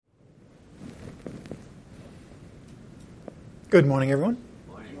Good morning, everyone.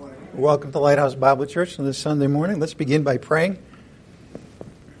 Good morning. Welcome to Lighthouse Bible Church on this Sunday morning. Let's begin by praying.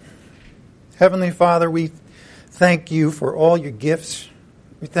 Heavenly Father, we thank you for all your gifts.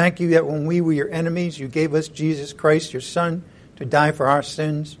 We thank you that when we were your enemies, you gave us Jesus Christ, your Son, to die for our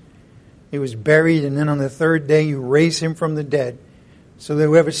sins. He was buried, and then on the third day you raised him from the dead, so that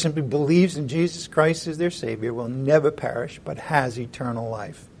whoever simply believes in Jesus Christ as their Savior will never perish, but has eternal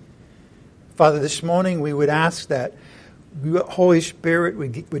life. Father, this morning we would ask that Holy Spirit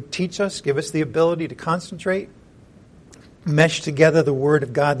would teach us, give us the ability to concentrate, mesh together the Word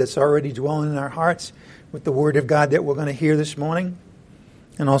of God that's already dwelling in our hearts with the Word of God that we're going to hear this morning,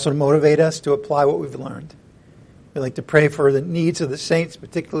 and also to motivate us to apply what we've learned. We'd like to pray for the needs of the saints,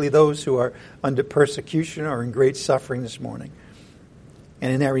 particularly those who are under persecution or in great suffering this morning.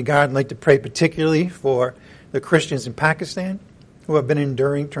 And in that regard, I'd like to pray particularly for the Christians in Pakistan who have been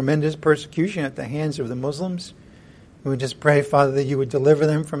enduring tremendous persecution at the hands of the Muslims. We would just pray, Father, that you would deliver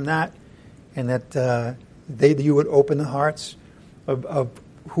them from that, and that you would open the hearts of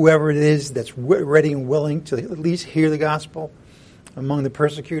whoever it is that's ready and willing to at least hear the gospel among the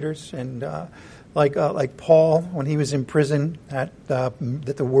persecutors. And like Paul, when he was in prison, that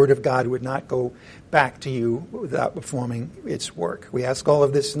the word of God would not go back to you without performing its work. We ask all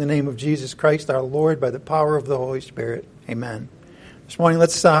of this in the name of Jesus Christ, our Lord, by the power of the Holy Spirit. Amen. This morning,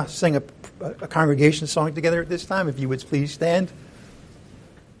 let's sing a congregation song together at this time. If you would please stand.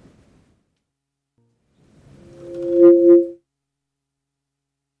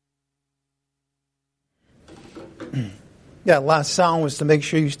 Yeah, last song was to make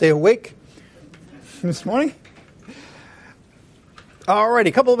sure you stay awake this morning. All right,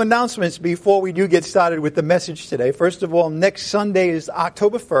 a couple of announcements before we do get started with the message today. First of all, next Sunday is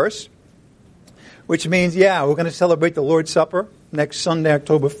October 1st, which means, we're going to celebrate the Lord's Supper next Sunday,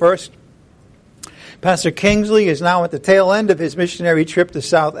 October 1st. Pastor Kingsley is now at the tail end of his missionary trip to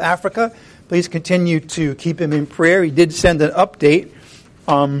South Africa. Please continue to keep him in prayer. He did send an update.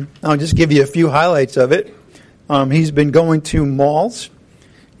 I'll just give you a few highlights of it. He's been going to malls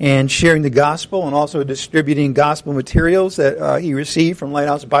and sharing the gospel and also distributing gospel materials that he received from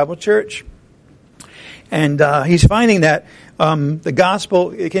Lighthouse Bible Church. And he's finding that the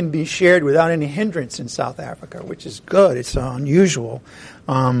gospel can be shared without any hindrance in South Africa, which is good. It's unusual.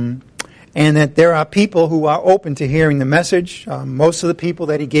 And that there are people who are open to hearing the message. Most of the people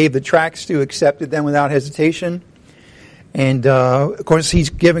that he gave the tracts to accepted them without hesitation. And, of course, he's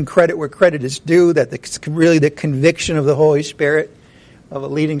given credit where credit is due, that really the conviction of the Holy Spirit of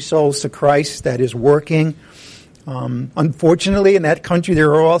leading souls to Christ that is working. Unfortunately, in that country,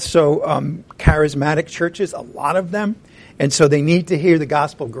 there are also charismatic churches, a lot of them. And so they need to hear the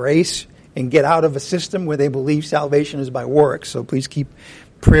gospel grace and get out of a system where they believe salvation is by works. So please keep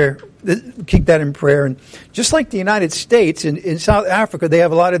that in prayer. And just like the United States, in South Africa, they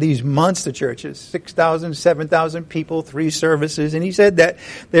have a lot of these monster churches, 6,000, 7,000 people, 3 services. And he said that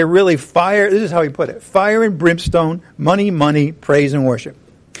they're really fire, this is how he put it, fire and brimstone, money, praise and worship.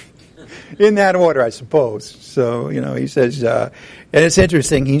 In that order, I suppose. So, he says, and it's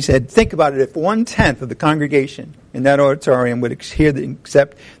interesting, he said, think about it, if 1/10 of the congregation in that auditorium would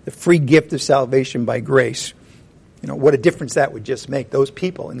accept the free gift of salvation by grace, what a difference that would just make, those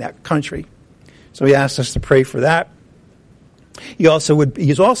people in that country. So he asked us to pray for that.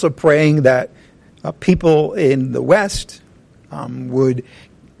 He's also praying that people in the West would,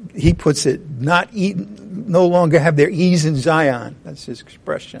 he puts it, no longer have their ease in Zion. That's his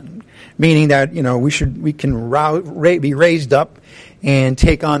expression. Meaning that, we can be raised up and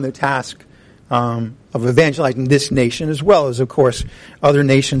take on the task of evangelizing this nation as well as, of course, other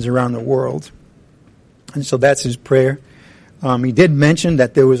nations around the world. And so that's his prayer. He did mention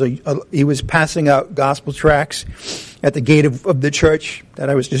that there was he was passing out gospel tracts at the gate of the church that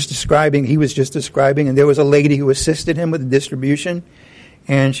I was just describing. He was just describing, and there was a lady who assisted him with the distribution,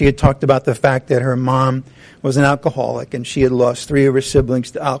 and she had talked about the fact that her mom was an alcoholic, and she had lost 3 of her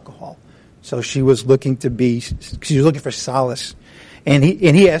siblings to alcohol. So she was looking for solace, and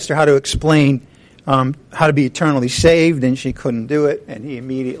he asked her how to explain how to be eternally saved, and she couldn't do it, and he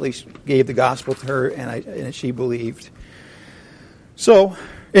immediately gave the gospel to her, and she believed. So,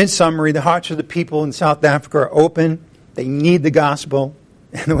 in summary, the hearts of the people in South Africa are open. They need the gospel,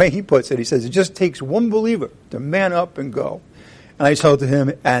 and the way he puts it, he says, it just takes one believer to man up and go. And I told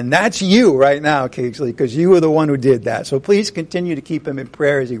him, and that's you right now, Kingsley, because you were the one who did that. So please continue to keep him in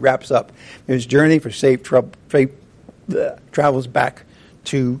prayer as he wraps up his journey for safe travels back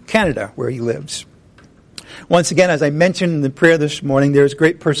to Canada, where he lives. Once again, as I mentioned in the prayer this morning, there's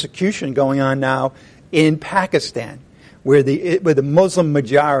great persecution going on now in Pakistan. where the Muslim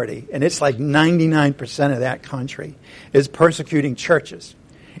majority, and it's like 99% of that country, is persecuting churches.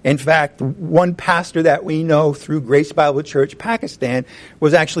 In fact, one pastor that we know through Grace Bible Church, Pakistan,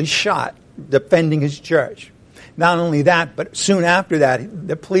 was actually shot defending his church. Not only that, but soon after that,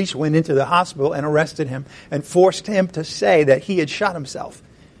 the police went into the hospital and arrested him and forced him to say that he had shot himself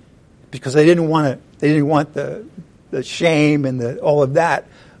because they didn't want the shame and all of that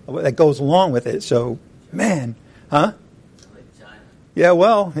goes along with it. So, man, huh? Yeah,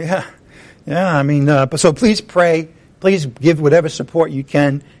 well, yeah. I mean, so please pray. Please give whatever support you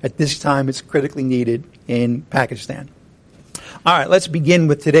can at this time. It's critically needed in Pakistan. All right, let's begin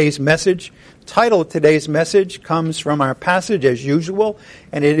with today's message. The title of today's message comes from our passage as usual,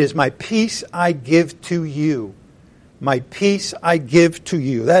 and it is, "My peace I give to you." My peace I give to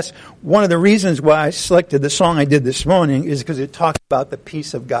you. That's one of the reasons why I selected the song I did this morning, is because it talks about the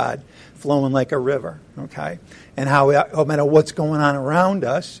peace of God flowing like a river, okay? And how no matter what's going on around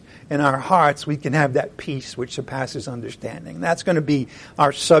us, in our hearts, we can have that peace which surpasses understanding. That's going to be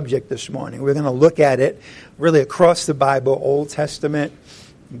our subject this morning. We're going to look at it really across the Bible, Old Testament,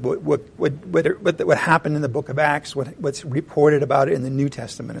 what happened in the book of Acts, what's reported about it in the New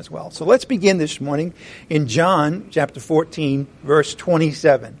Testament as well. So let's begin this morning in John chapter 14, verse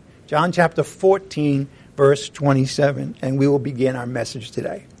 27. John chapter 14, verse 27, and we will begin our message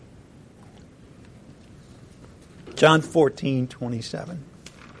today. John 14, 27.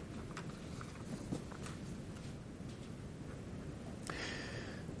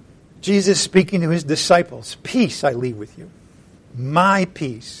 Jesus speaking to his disciples, "Peace I leave with you. My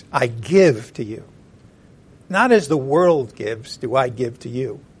peace I give to you. Not as the world gives do I give to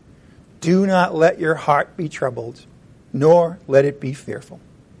you. Do not let your heart be troubled, nor let it be fearful."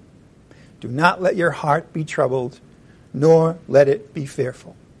 Do not let your heart be troubled, nor let it be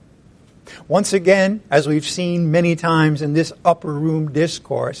fearful. Once again, as we've seen many times in this upper room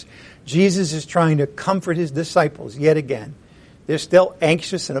discourse, Jesus is trying to comfort his disciples yet again. They're still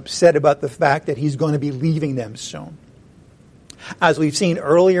anxious and upset about the fact that he's going to be leaving them soon. As we've seen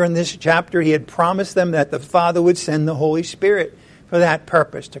earlier in this chapter, he had promised them that the Father would send the Holy Spirit for that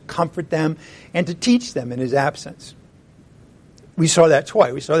purpose, to comfort them and to teach them in his absence. We saw that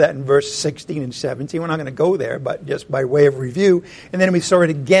twice. We saw that in verse 16 and 17. We're not going to go there, but just by way of review. And then we saw it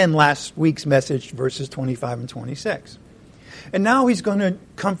again last week's message, verses 25 and 26. And now he's going to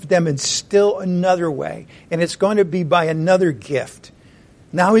comfort them in still another way. And it's going to be by another gift.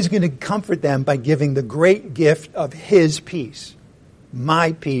 Now he's going to comfort them by giving the great gift of his peace.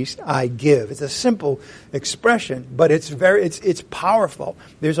 My peace I give. It's a simple expression, but it's powerful.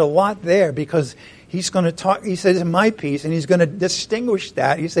 There's a lot there because he's going to talk, he says my peace, and he's going to distinguish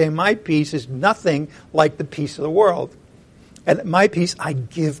that. He's saying my peace is nothing like the peace of the world. And my peace I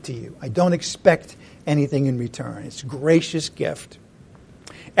give to you. I don't expect anything in return. It's a gracious gift.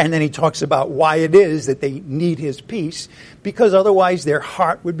 And then he talks about why it is that they need his peace, because otherwise their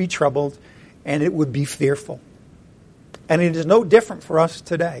heart would be troubled and it would be fearful. And it is no different for us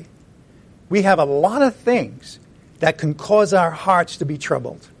today. We have a lot of things that can cause our hearts to be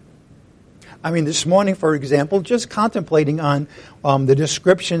troubled. I mean, this morning, for example, just contemplating on the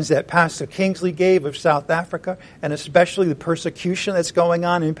descriptions that Pastor Kingsley gave of South Africa, and especially the persecution that's going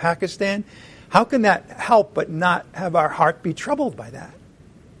on in Pakistan, how can that help but not have our heart be troubled by that?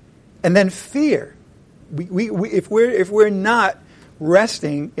 And then fear. If we're not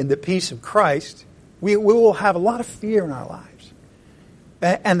resting in the peace of Christ, we will have a lot of fear in our lives.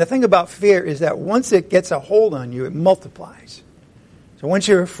 And the thing about fear is that once it gets a hold on you, it multiplies. So once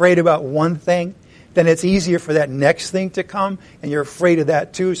you're afraid about one thing, then it's easier for that next thing to come, and you're afraid of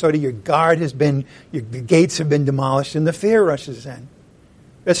that too, so that your gates have been demolished, and the fear rushes in.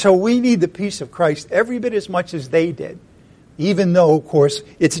 And so we need the peace of Christ every bit as much as they did, even though, of course,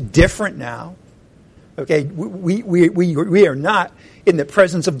 it's different now. Okay, we are not in the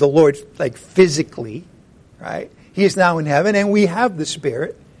presence of the Lord, like physically, right? He is now in heaven, and we have the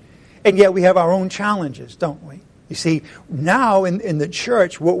Spirit, and yet we have our own challenges, don't we? You see, now in the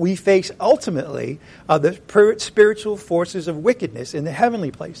church, what we face ultimately are the spiritual forces of wickedness in the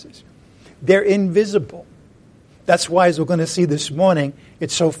heavenly places. They're invisible. That's why, as we're going to see this morning,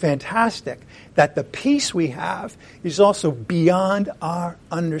 it's so fantastic that the peace we have is also beyond our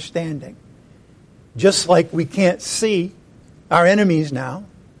understanding. Just like we can't see our enemies now,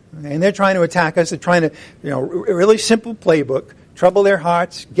 and they're trying to attack us. They're trying to, a really simple playbook, trouble their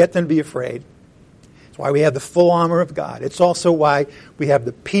hearts, get them to be afraid. That's why we have the full armor of God. It's also why we have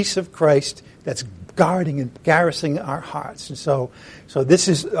the peace of Christ that's guarding and garrisoning our hearts. And so this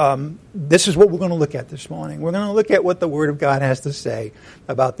is what we're going to look at this morning. We're going to look at what the Word of God has to say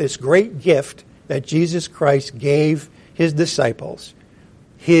about this great gift that Jesus Christ gave his disciples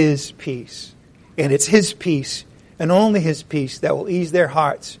his peace. And it's his peace, and only his peace, that will ease their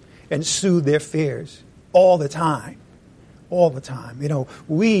hearts and soothe their fears all the time. All the time.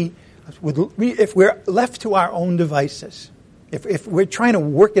 If we're left to our own devices, if we're trying to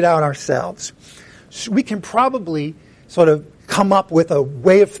work it out ourselves, we can probably sort of come up with a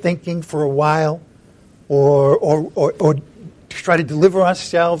way of thinking for a while, or try to deliver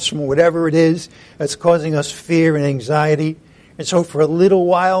ourselves from whatever it is that's causing us fear and anxiety. And so for a little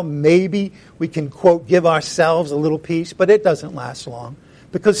while, maybe we can, quote, give ourselves a little peace, but it doesn't last long,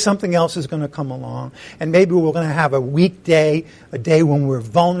 because something else is going to come along. And maybe we're going to have a weak day, a day when we're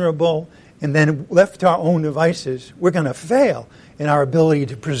vulnerable, and then left to our own devices, we're going to fail in our ability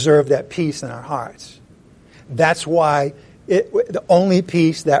to preserve that peace in our hearts. That's why the only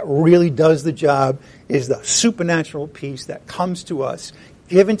peace that really does the job is the supernatural peace that comes to us,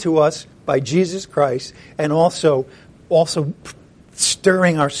 given to us by Jesus Christ, and also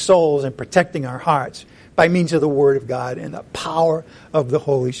stirring our souls and protecting our hearts by means of the Word of God and the power of the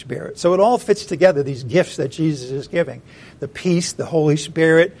Holy Spirit. So it all fits together, these gifts that Jesus is giving. The peace, the Holy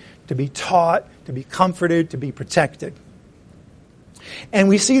Spirit, to be taught, to be comforted, to be protected. And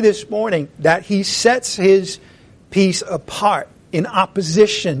we see this morning that he sets his peace apart in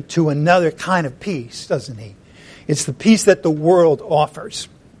opposition to another kind of peace, doesn't he? It's the peace that the world offers.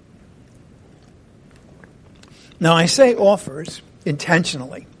 Now, I say offers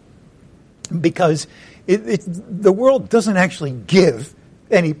intentionally because the world doesn't actually give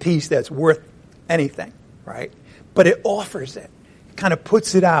any peace that's worth anything, right? But it offers it. It kind of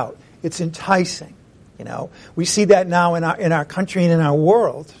puts it out. It's enticing. We see that now in our country and in our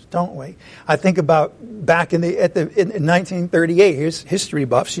world, don't we? I think about back in 1938. Here's history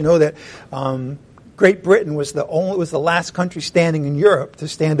buffs. You know that Great Britain was the last country standing in Europe to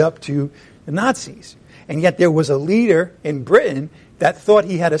stand up to the Nazis. And yet there was a leader in Britain that thought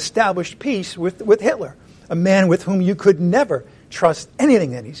he had established peace with Hitler, a man with whom you could never trust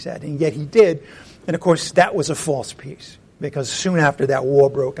anything that he said. And yet he did. And, of course, that was a false peace, because soon after that war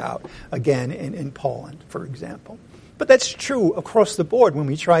broke out again in Poland, for example. But that's true across the board when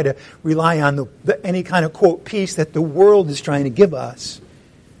we try to rely on any kind of, quote, peace that the world is trying to give us.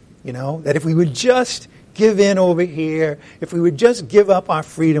 That if we would just give in over here, if we would just give up our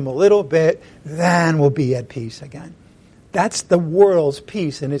freedom a little bit, then we'll be at peace again. That's the world's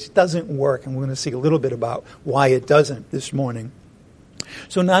peace, and it doesn't work. And we're going to see a little bit about why it doesn't this morning.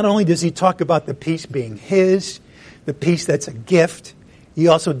 So not only does he talk about the peace being his, the peace that's a gift, he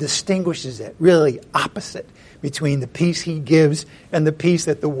also distinguishes it, really opposite, between the peace he gives and the peace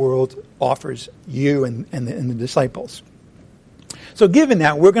that the world offers you and the disciples. So given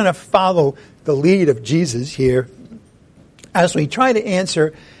that, we're going to follow the lead of Jesus here as we try to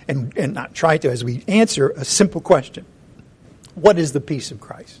answer, as we answer a simple question. What is the peace of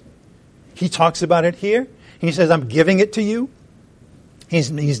Christ? He talks about it here. He says, I'm giving it to you.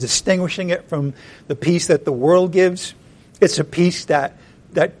 He's distinguishing it from the peace that the world gives. It's a peace that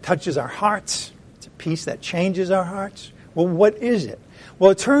touches our hearts. It's a peace that changes our hearts. Well, what is it?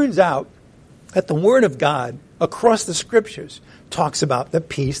 Well, it turns out that the Word of God across the Scriptures talks about the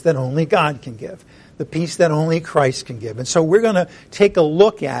peace that only God can give, the peace that only Christ can give. And so we're going to take a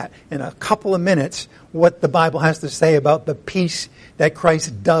look at, in a couple of minutes, what the Bible has to say about the peace that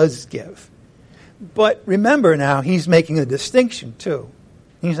Christ does give. But remember now, he's making a distinction too.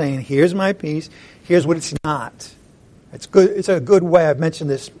 He's saying, here's my peace, here's what it's not. It's good. It's a good way, I've mentioned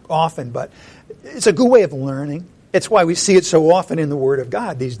this often, but it's a good way of learning. It's why we see it so often in the Word of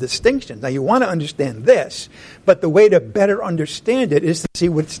God, these distinctions. Now, you want to understand this, but the way to better understand it is to see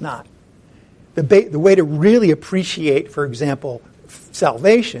what it's not. The way to really appreciate, for example,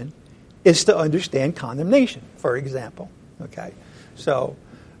 salvation is to understand condemnation, for example. Okay? So,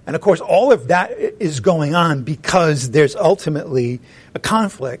 and of course, all of that is going on because there's ultimately a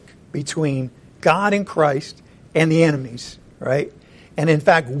conflict between God and Christ and the enemies, right? And in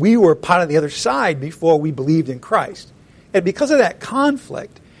fact, we were part of the other side before we believed in Christ. And because of that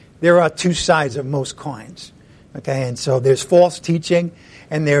conflict, there are two sides of most coins. Okay, and so there's false teaching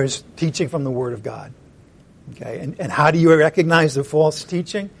and there's teaching from the Word of God. Okay, and how do you recognize the false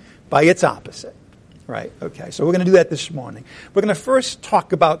teaching? By its opposite. Right, okay, so we're going to do that this morning. We're going to first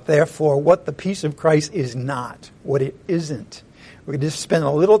talk about, therefore, what the peace of Christ is not, what it isn't. We're going to just spend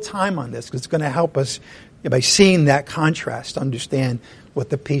a little time on this because it's going to help us, by seeing that contrast, understand what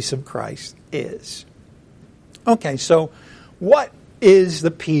the peace of Christ is. Okay, so what is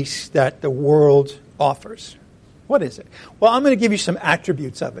the peace that the world offers? What is it? Well, I'm going to give you some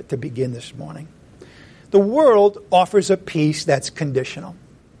attributes of it to begin this morning. The world offers a peace that's conditional.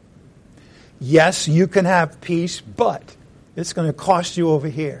 Yes, you can have peace, but it's going to cost you over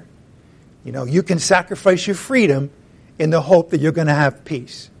here. You can sacrifice your freedom in the hope that you're going to have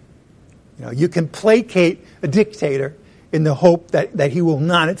peace. You can placate a dictator in the hope that he will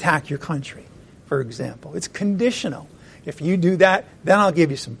not attack your country, for example. It's conditional. If you do that, then I'll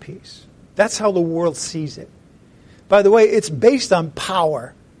give you some peace. That's how the world sees it. By the way, it's based on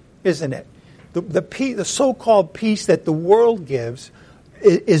power, isn't it? The so-called peace that the world gives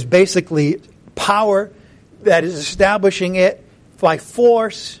is basically power that is establishing it by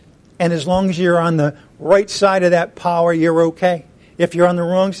force, and as long as you're on the right side of that power, you're okay. If you're on the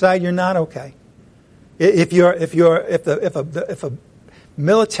wrong side, you're not okay. If a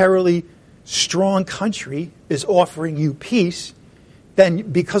militarily strong country is offering you peace,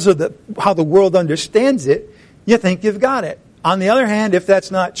 then because of how the world understands it, you think you've got it. On the other hand, if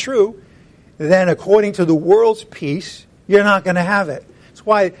that's not true, then according to the world's peace, you're not going to have it.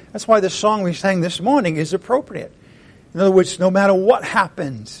 That's why the song we sang this morning is appropriate. In other words, no matter what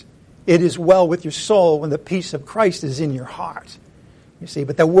happens, it is well with your soul when the peace of Christ is in your heart. You see,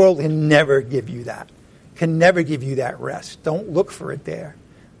 but the world can never give you that. Can never give you that rest. Don't look for it there.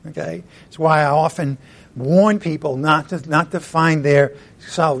 Okay? That's why I often warn people not to find their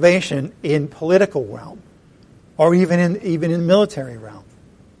salvation in political realm or even in military realm.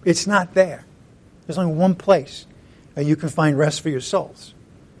 It's not there. There's only one place you can find rest for your souls.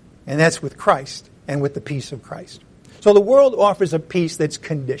 And that's with Christ and with the peace of Christ. So the world offers a peace that's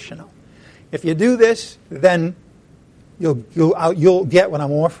conditional. If you do this, then you'll get what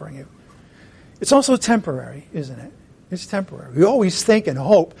I'm offering you. It's also temporary, isn't it? It's temporary. We always think and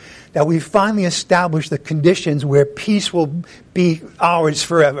hope that we finally establish the conditions where peace will be ours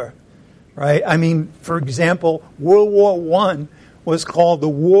forever. Right? I mean, for example, World War I was called the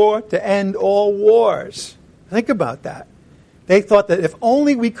war to end all wars. Think about that. They thought that if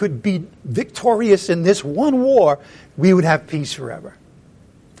only we could be victorious in this one war, we would have peace forever.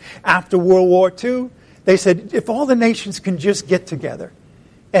 After World War II, they said, if all the nations can just get together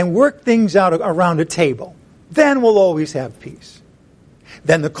and work things out around a table, then we'll always have peace.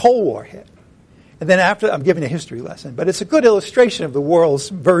 Then the Cold War hit. And then after, I'm giving a history lesson, but it's a good illustration of the world's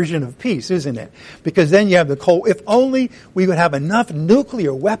version of peace, isn't it? Because then you have the Cold, if only we would have enough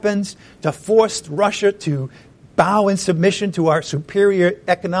nuclear weapons to force Russia to bow in submission to our superior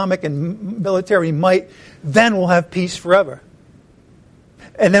economic and military might, then we'll have peace forever.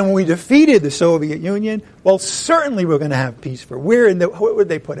 And then when we defeated the Soviet Union, well, certainly we're going to have peace forever. What would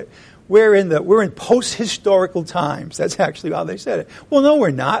they put it? We're in post-historical times. That's actually how they said it. Well, no,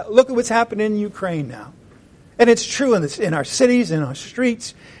 we're not. Look at what's happening in Ukraine now. And it's true in our cities, in our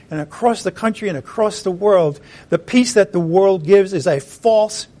streets, and across the country and across the world. The peace that the world gives is a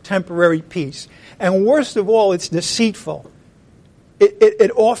false, temporary peace. And worst of all, it's deceitful.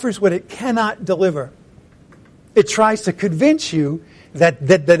 It offers what it cannot deliver. It tries to convince you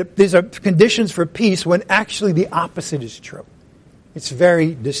that these are conditions for peace when actually the opposite is true. It's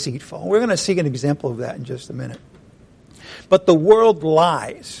very deceitful. We're going to see an example of that in just a minute. But the world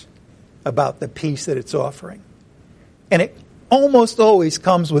lies about the peace that it's offering. And it almost always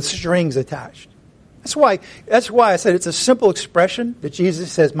comes with strings attached. That's why I said it's a simple expression that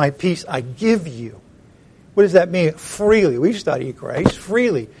Jesus says, my peace I give you. What does that mean? Freely. We study grace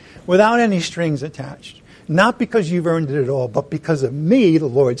freely, without any strings attached. Not because you've earned it at all, but because of me, the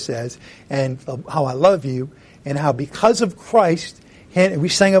Lord says, and how I love you, and how because of Christ, and we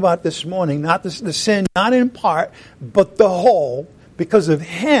sang about this morning, not the sin, not in part, but the whole, because of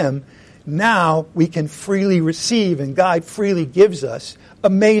Him, now we can freely receive, and God freely gives us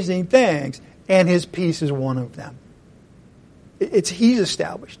amazing things, and His peace is one of them. He's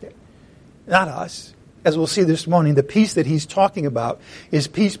established it, not us. As we'll see this morning, the peace that He's talking about is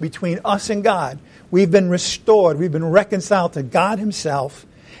peace between us and God. We've been restored, we've been reconciled to God Himself,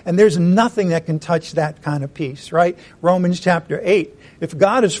 and there's nothing that can touch that kind of peace, right? Romans chapter 8. If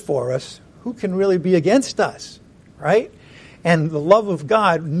God is for us, who can really be against us, right? And the love of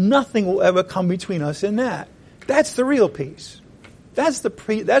God, nothing will ever come between us and that. That's the real peace. That's the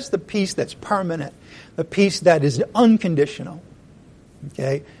peace that's permanent. The peace that is unconditional.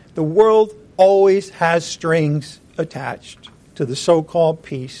 Okay? The world always has strings attached to the so-called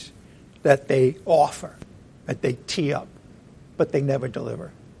peace that they offer, that they tee up, but they never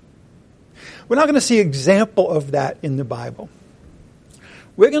deliver. We're not going to see an example of that in the Bible.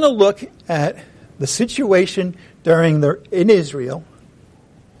 We're going to look at the situation in Israel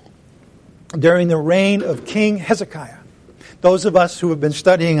during the reign of King Hezekiah. Those of us who have been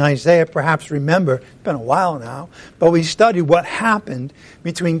studying Isaiah perhaps remember, it's been a while now, but we studied what happened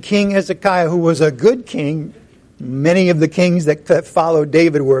between King Hezekiah, who was a good king. Many of the kings that followed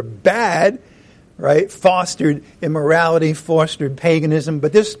David were bad, right? Fostered immorality, fostered paganism,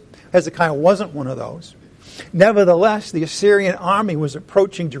 but this Hezekiah wasn't one of those. Nevertheless, the Assyrian army was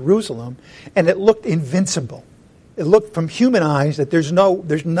approaching Jerusalem, and it looked invincible. It looked from human eyes that there's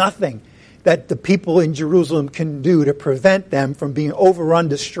nothing that the people in Jerusalem can do to prevent them from being overrun,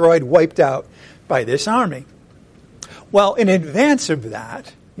 destroyed, wiped out by this army. Well, in advance of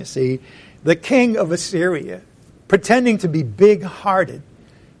that, you see, the king of Assyria, pretending to be big-hearted,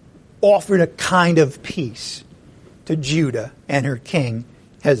 offered a kind of peace to Judah and her king,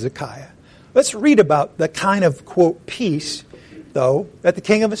 Hezekiah. Let's read about the kind of, quote, peace, though, that the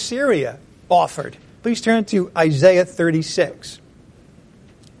king of Assyria offered. Please turn to Isaiah 36.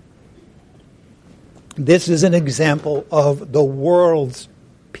 This is an example of the world's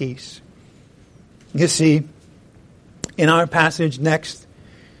peace. You see, in our passage next,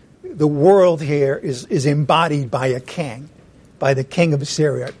 the world here is embodied by a king, by the king of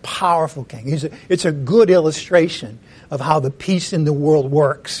Assyria, a powerful king. It's a good illustration of how the peace in the world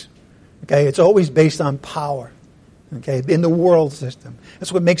works. Okay, it's always based on power. Okay, in the world system.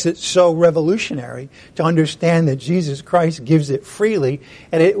 That's what makes it so revolutionary to understand that Jesus Christ gives it freely,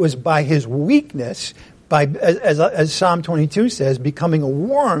 and it was by his weakness, as Psalm 22 says, becoming a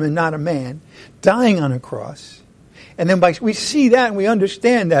worm and not a man, dying on a cross. And then we see that and we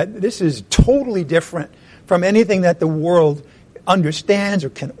understand that this is totally different from anything that the world understands or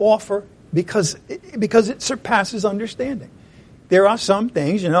can offer because it surpasses understanding. There are some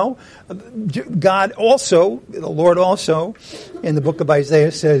things, God also, the Lord also, in the book of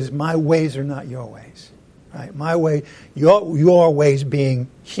Isaiah says, my ways are not your ways. Right? My way, your ways being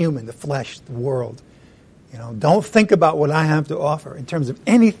human, the flesh, the world. Don't think about what I have to offer in terms of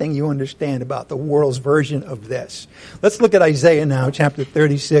anything you understand about the world's version of this. Let's look at Isaiah now, chapter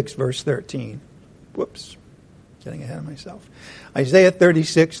 36, verse 13. Whoops, getting ahead of myself. Isaiah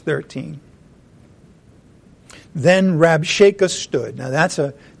 36, 13. Then Rabshakeh stood. Now that's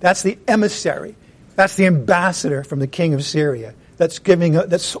the emissary. That's the ambassador from the king of Syria.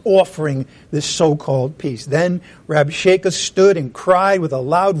 That's offering this so-called peace. Then Rabshakeh stood and cried with a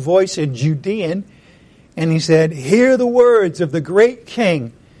loud voice in Judean, and he said, hear the words of the great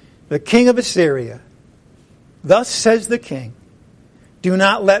king, the king of Assyria. Thus says the king, do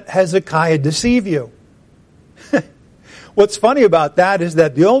not let Hezekiah deceive you. What's funny about that is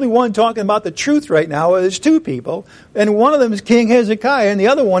that the only one talking about the truth right now is two people, and one of them is King Hezekiah, and the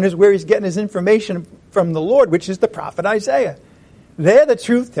other one is where he's getting his information from the Lord, which is the prophet Isaiah. They're the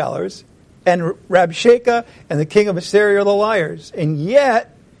truth tellers, and Rabshakeh and the king of Assyria are the liars. And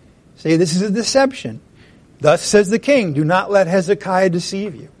yet, see, this is a deception. Thus says the king, do not let Hezekiah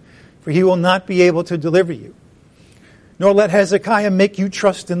deceive you, for he will not be able to deliver you. Nor let Hezekiah make you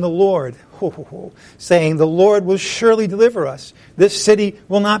trust in the Lord, saying, the Lord will surely deliver us. This city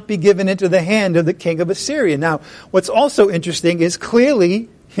will not be given into the hand of the king of Assyria. Now, what's also interesting is clearly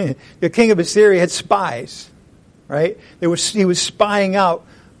the king of Assyria had spies, right? He was spying out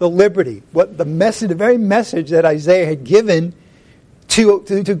the liberty. The very message that Isaiah had given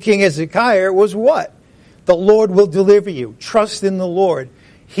to King Hezekiah was what? The Lord will deliver you. Trust in the Lord.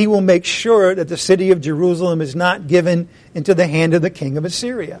 He will make sure that the city of Jerusalem is not given into the hand of the king of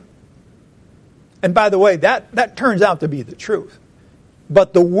Assyria. And by the way, that turns out to be the truth.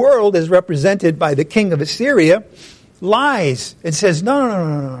 But the world, as represented by the king of Assyria, lies and says,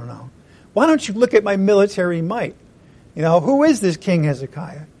 no. Why don't you look at my military might? Who is this King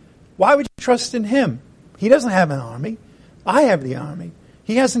Hezekiah? Why would you trust in him? He doesn't have an army. I have the army.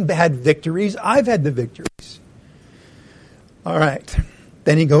 He hasn't had victories. I've had the victories. All right.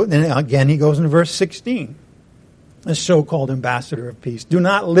 Then he goes in verse 16. The so-called ambassador of peace. Do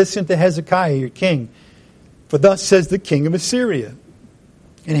not listen to Hezekiah, your king, for thus says the king of Assyria.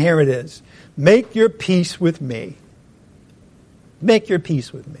 And here it is. Make your peace with me. Make your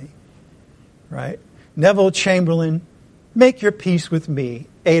peace with me. Right? Neville Chamberlain, make your peace with me.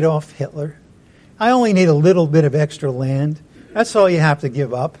 Adolf Hitler. I only need a little bit of extra land. That's all you have to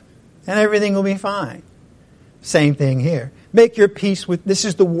give up, and everything will be fine. Same thing here. Make your peace with, this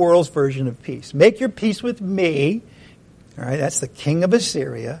is the world's version of peace. Make your peace with me. All right, that's the king of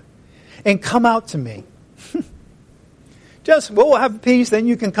Assyria. And come out to me. We'll have peace, then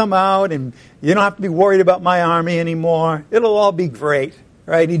you can come out, and you don't have to be worried about my army anymore. It'll all be great.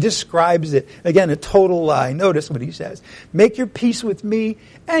 Right? He describes it. Again, a total lie. Notice what he says. Make your peace with me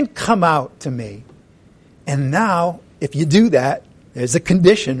and come out to me. And now, if you do that, there's a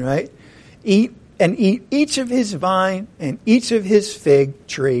condition, right? Eat each of his vine and each of his fig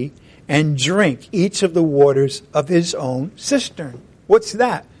tree and drink each of the waters of his own cistern. What's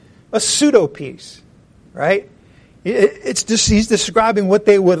that? A pseudo peace, right? He's describing what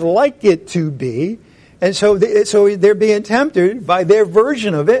they would like it to be. And so they're being tempted by their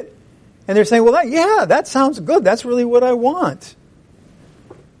version of it. And they're saying, well, that sounds good. That's really what I want.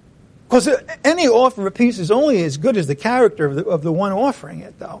 Because any offer of peace is only as good as the character of the one offering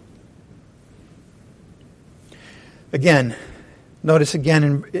it, though. Again, notice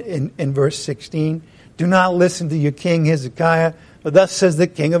again in verse 16, do not listen to your king Hezekiah, but thus says the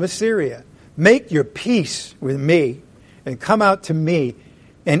king of Assyria, make your peace with me and come out to me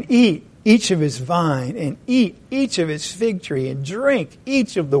and eat each of his vine and eat each of his fig tree and drink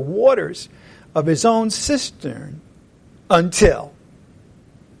each of the waters of his own cistern until.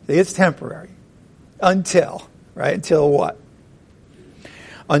 See, it's temporary. Until, right? Until what?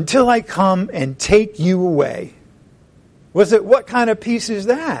 Until I come and take you away. What kind of peace is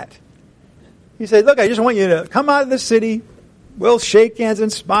that? He said, look, I just want you to come out of the city. We'll shake hands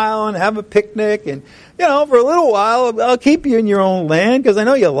and smile and have a picnic. And, for a little while, I'll keep you in your own land because I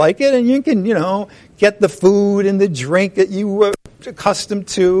know you like it. And you can, get the food and the drink that you were accustomed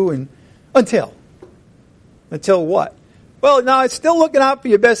to. And until what? Well, now it's still looking out for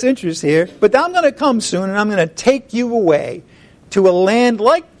your best interest here. But I'm going to come soon and I'm going to take you away to a land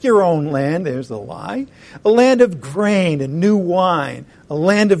like your own land. There's the lie. A land of grain and new wine. A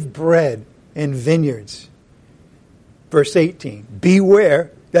land of bread and vineyards. Verse 18,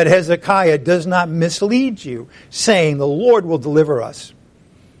 beware that Hezekiah does not mislead you, saying, the Lord will deliver us.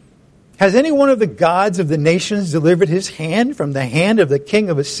 Has any one of the gods of the nations delivered his hand from the hand of the king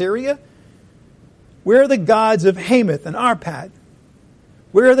of Assyria? Where are the gods of Hamath and Arpad?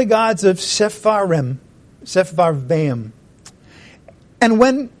 Where are the gods of Sepharvaim? And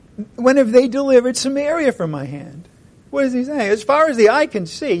when have they delivered Samaria from my hand? What is he saying? As far as the eye can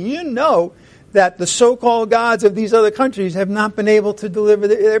see, you know that the so-called gods of these other countries have not been able to deliver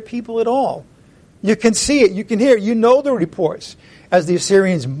their people at all. You can see it, you can hear it, you know the reports as the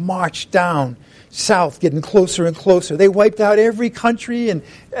Assyrians marched down south, getting closer and closer. They wiped out every country and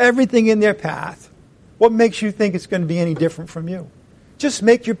everything in their path. What makes you think it's going to be any different from you? Just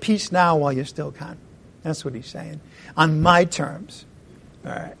make your peace now while you still can. That's what he's saying. On my terms.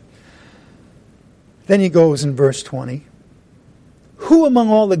 All right. Then he goes in verse 20. Who among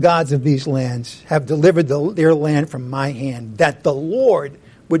all the gods of these lands have delivered their land from my hand, that the Lord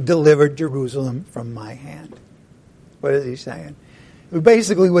would deliver Jerusalem from my hand? What is he saying?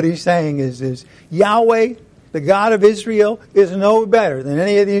 Basically what he's saying is Yahweh, the God of Israel, is no better than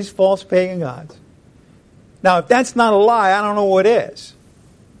any of these false pagan gods. Now, if that's not a lie, I don't know what is.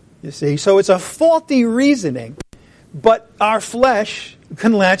 You see, so it's a faulty reasoning, but our flesh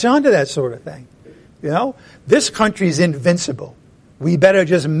can latch onto that sort of thing. This country's invincible. We better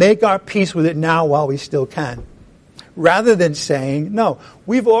just make our peace with it now while we still can. Rather than saying, no,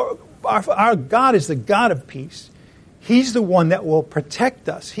 our God is the God of peace. He's the one that will protect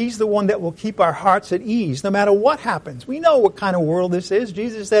us. He's the one that will keep our hearts at ease no matter what happens. We know what kind of world this is.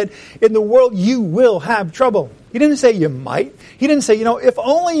 Jesus said, in the world you will have trouble. He didn't say you might. He didn't say, if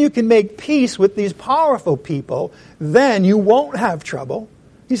only you can make peace with these powerful people, then you won't have trouble.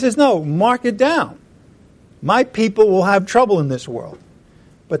 He says, no, mark it down. My people will have trouble in this world.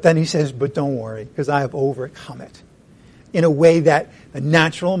 But then he says, but don't worry, because I have overcome it. In a way that the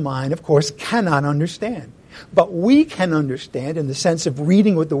natural mind, of course, cannot understand. But we can understand in the sense of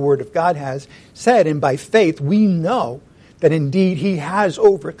reading what the Word of God has said. And by faith, we know that indeed he has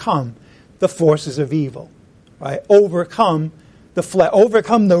overcome the forces of evil. Right? Overcome the flesh,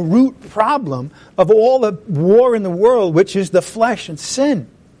 overcome the root problem of all the war in the world, which is the flesh and sin.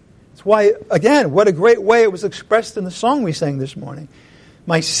 That's why, again, what a great way it was expressed in the song we sang this morning.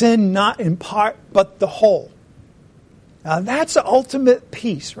 My sin not in part, but the whole. Now that's the ultimate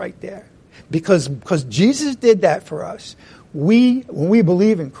peace right there. Because Jesus did that for us. When we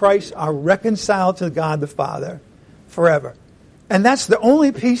believe in Christ, are reconciled to God the Father forever. And that's the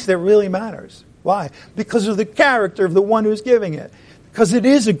only peace that really matters. Why? Because of the character of the one who's giving it. Because it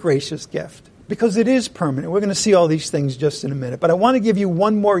is a gracious gift. Because it is permanent. We're going to see all these things just in a minute. But I want to give you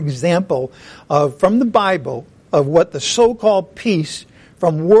one more example from the Bible of what the so-called peace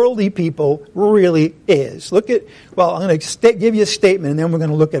from worldly people really is. I'm going to give you a statement, and then we're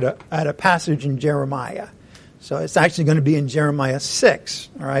going to look at a passage in Jeremiah. So it's actually going to be in Jeremiah 6,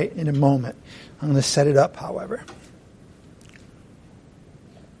 all right, in a moment. I'm going to set it up, however.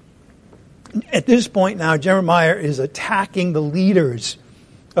 At this point now, Jeremiah is attacking the leaders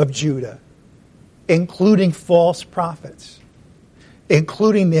of Judah, including false prophets,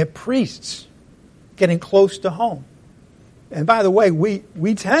 including their priests, getting close to home. And by the way,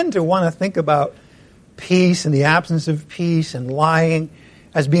 we tend to want to think about peace and the absence of peace and lying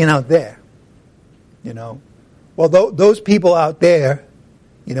as being out there. Well, those people out there,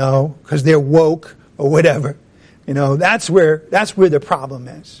 because they're woke or whatever, that's where the problem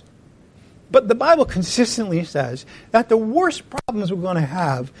is. But the Bible consistently says that the worst problems we're going to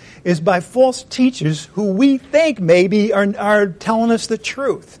have is by false teachers who we think maybe are telling us the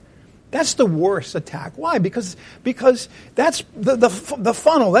truth. That's the worst attack. Why? Because that's the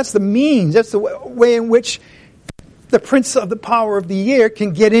funnel, that's the means, that's the way in which the prince of the power of the air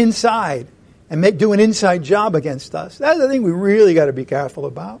can get inside and do an inside job against us. That's the thing we really got to be careful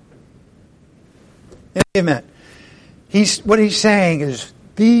about. Amen. What he's saying is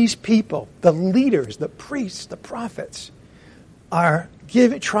these people, the leaders, the priests, the prophets, are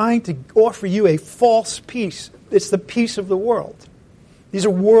trying to offer you a false peace. It's the peace of the world. These are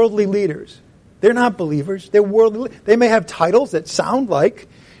worldly leaders. They're not believers. They're worldly. They may have titles that sound like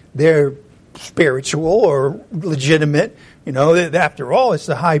they're spiritual or legitimate. After all, it's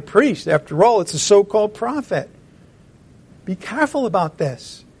the high priest. After all, it's a so-called prophet. Be careful about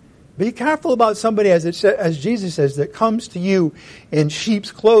this. Be careful about somebody, as Jesus says, that comes to you in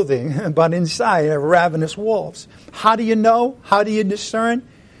sheep's clothing, but inside are ravenous wolves. How do you know? How do you discern?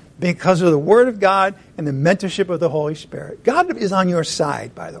 Because of the Word of God and the mentorship of the Holy Spirit. God is on your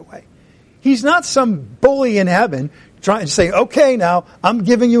side, by the way. He's not some bully in heaven trying to say, okay, now, I'm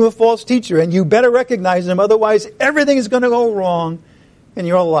giving you a false teacher, and you better recognize him, otherwise everything is going to go wrong in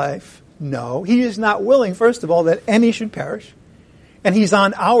your life. No, he is not willing, first of all, that any should perish. And he's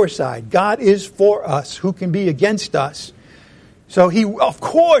on our side. God is for us. Who can be against us? So he, of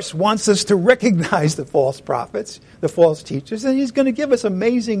course, wants us to recognize the false prophets, the false teachers, and he's going to give us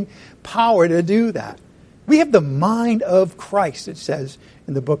amazing power to do that. We have the mind of Christ, it says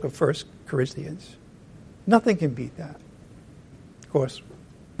in the book of 1 Corinthians. Nothing can beat that. Of course,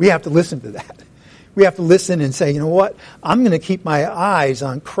 we have to listen to that. We have to listen and say, you know what? I'm going to keep my eyes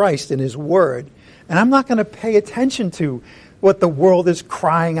on Christ and his word, and I'm not going to pay attention to what the world is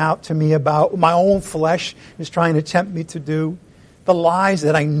crying out to me about, my own flesh is trying to tempt me to do. The lies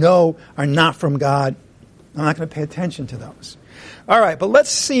that I know are not from God, I'm not going to pay attention to those. All right, but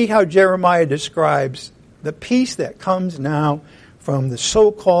let's see how Jeremiah describes the peace that comes now from the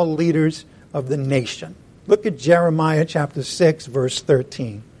so-called leaders of the nation. Look at Jeremiah chapter 6, verse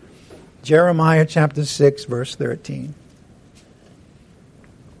 13. Jeremiah chapter 6, verse 13.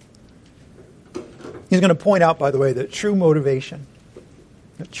 He's going to point out, by the way, the true motivation.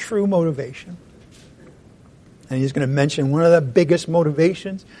 And he's going to mention one of the biggest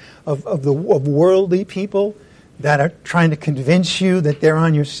motivations of worldly people that are trying to convince you that they're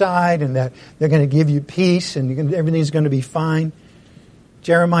on your side and that they're going to give you peace and everything's going to be fine.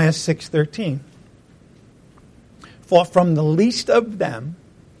 Jeremiah 6:13. For from the least of them,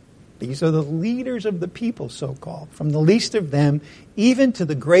 these are the leaders of the people, so-called, from the least of them, even to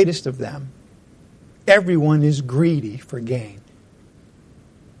the greatest of them, everyone is greedy for gain.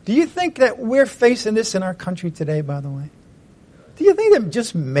 Do you think that we're facing this in our country today, by the way? Do you think that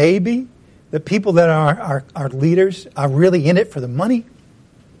just maybe the people that are our leaders are really in it for the money?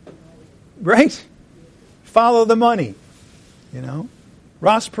 Right? Follow the money.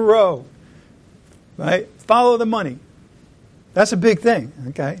 Ross Perot. Right? Follow the money. That's a big thing,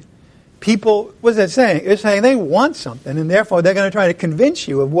 okay? People, what's that saying? It's saying they want something, and therefore they're going to try to convince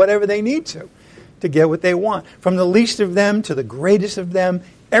you of whatever they need to get what they want. From the least of them to the greatest of them,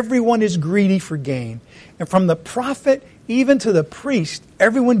 everyone is greedy for gain. And from the prophet even to the priest,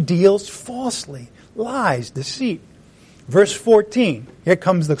 everyone deals falsely, lies, deceit. Verse 14, here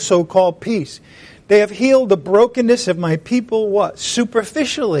comes the so-called peace. They have healed the brokenness of my people, what?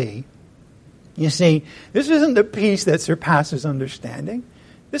 Superficially. You see, this isn't the peace that surpasses understanding.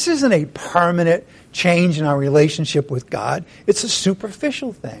 This isn't a permanent change in our relationship with God. It's a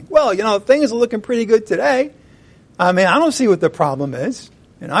superficial thing. Well, things are looking pretty good today. I don't see what the problem is.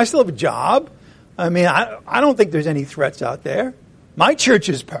 I still have a job. I don't think there's any threats out there. My church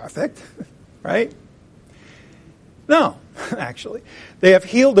is perfect, right? No, actually. They have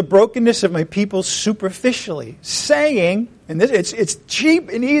healed the brokenness of my people superficially, saying, and this, it's cheap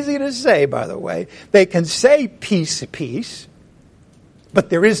and easy to say, by the way, they can say peace, peace, but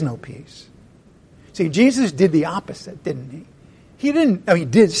there is no peace. See, Jesus did the opposite, didn't he? He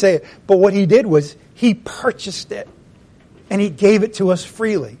did say it, but what he did was he purchased it, and he gave it to us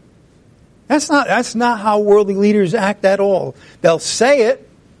freely. That's not how worldly leaders act at all. They'll say it,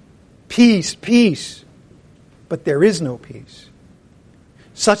 peace, peace, but there is no peace.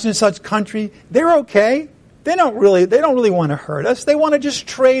 Such and such country, they're okay. They don't really want to hurt us. They want to just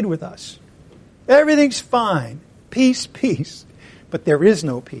trade with us. Everything's fine. Peace, peace. But there is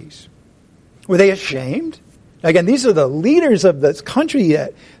no peace. Were they ashamed? Again, these are the leaders of this country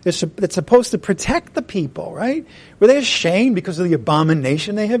that's supposed to protect the people, right? Were they ashamed because of the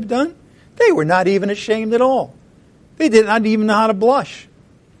abomination they have done? They were not even ashamed at all. They did not even know how to blush.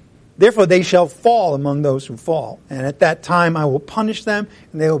 Therefore they shall fall among those who fall. And at that time I will punish them,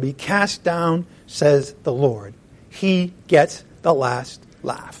 and they will be cast down, says the Lord. He gets the last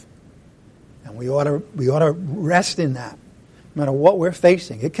laugh. And we ought to rest in that, no matter what we're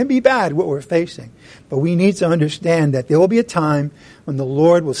facing. It can be bad, what we're facing. But we need to understand that there will be a time when the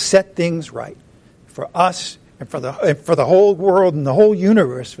Lord will set things right for us and for the whole world and the whole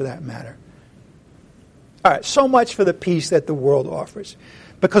universe, for that matter. All right, so much for the peace that the world offers.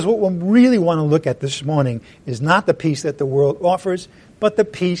 Because what we really want to look at this morning is not the peace that the world offers, but the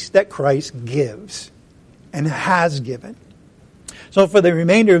peace that Christ gives and has given. So for the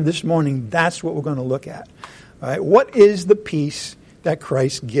remainder of this morning, that's what we're going to look at. All right, what is the peace that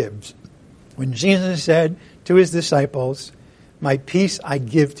Christ gives? When Jesus said to his disciples, "My peace I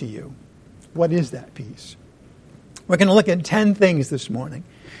give to you," what is that peace? We're going to look at 10 things this morning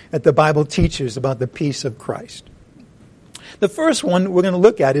that the Bible teaches about the peace of Christ. The first one we're going to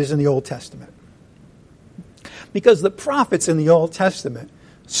look at is in the Old Testament. Because the prophets in the Old Testament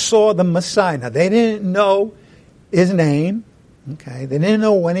saw the Messiah. Now, they didn't know his name. Okay, they didn't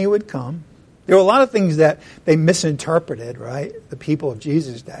know when he would come. There were a lot of things that they misinterpreted, right? The people of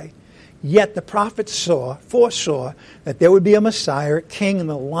Jesus' day. Yet the prophets foresaw that there would be a Messiah, a king in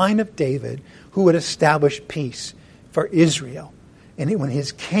the line of David, who would establish peace for Israel. And when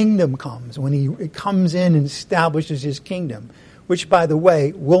his kingdom comes, when he comes in and establishes his kingdom, which, by the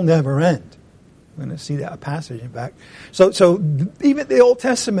way, will never end. We're going to see that passage, in fact. So even the Old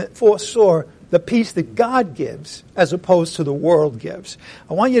Testament foresaw the peace that God gives as opposed to the world gives.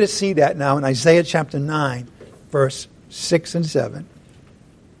 I want you to see that now in Isaiah chapter 9, verse 6 and 7.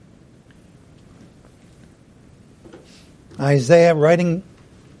 Isaiah, writing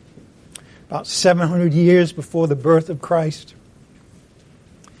about 700 years before the birth of Christ.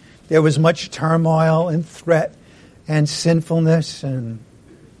 There was much turmoil and threat and sinfulness and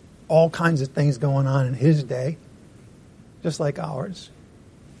all kinds of things going on in his day, just like ours.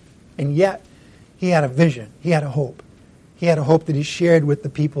 And yet, he had a vision. He had a hope. He had a hope that he shared with the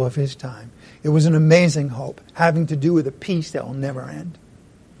people of his time. It was an amazing hope, having to do with a peace that will never end.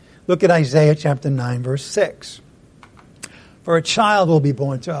 Look at Isaiah chapter 9, verse 6. "For a child will be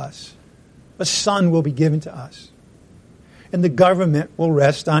born to us. A son will be given to us. And the government will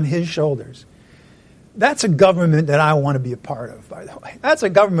rest on his shoulders." That's a government that I want to be a part of, by the way. That's a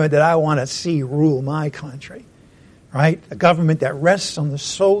government that I want to see rule my country. Right? A government that rests on the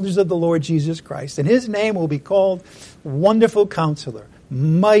shoulders of the Lord Jesus Christ. And his name will be called Wonderful Counselor,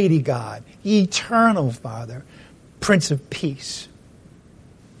 Mighty God, Eternal Father, Prince of Peace.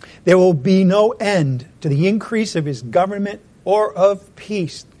 There will be no end to the increase of his government or of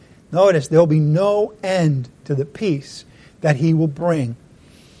peace. Notice, there will be no end to the peace that he will bring.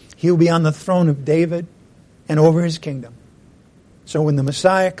 He will be on the throne of David and over his kingdom. So when the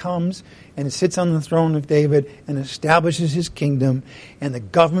Messiah comes and sits on the throne of David and establishes his kingdom, and the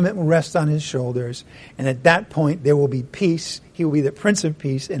government will rest on his shoulders, and at that point there will be peace. He will be the Prince of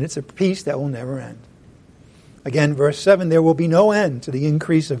Peace, and it's a peace that will never end. Again, verse 7, "There will be no end to the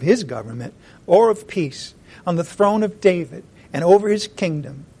increase of his government or of peace on the throne of David and over his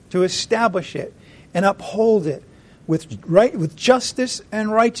kingdom, to establish it and uphold it with justice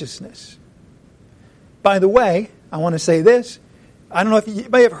and righteousness." By the way, I want to say this. I don't know if you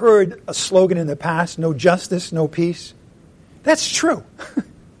may have heard a slogan in the past, "No justice, no peace." That's true.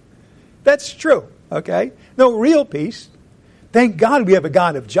 That's true, okay? No real peace. Thank God we have a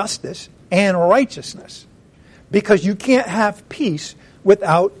God of justice and righteousness. Because you can't have peace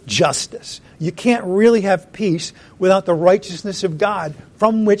without justice. You can't really have peace without the righteousness of God,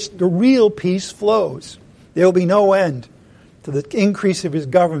 from which the real peace flows. There will be no end to the increase of his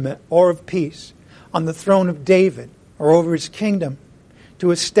government or of peace on the throne of David or over his kingdom, to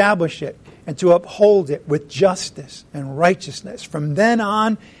establish it and to uphold it with justice and righteousness from then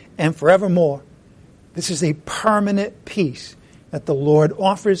on and forevermore. This is a permanent peace that the Lord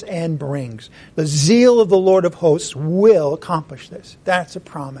offers and brings. The zeal of the Lord of hosts will accomplish this. That's a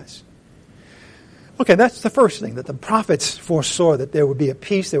promise. Okay, that's the first thing, that the prophets foresaw that there would be a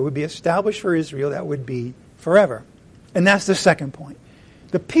peace that would be established for Israel that would be forever. And that's the second point.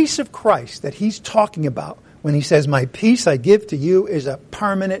 The peace of Christ that he's talking about when he says, "My peace I give to you," is a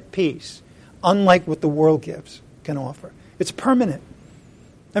permanent peace, unlike what the world can offer. It's permanent.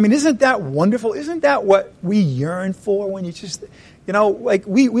 I mean, isn't that wonderful? Isn't that what we yearn for when you just, like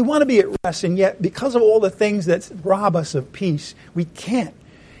we want to be at rest, and yet because of all the things that rob us of peace, we can't.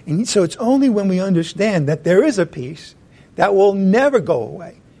 And so it's only when we understand that there is a peace that will never go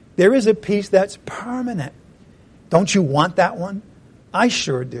away. There is a peace that's permanent. Don't you want that one? I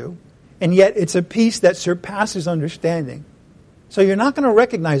sure do. And yet it's a peace that surpasses understanding. So you're not going to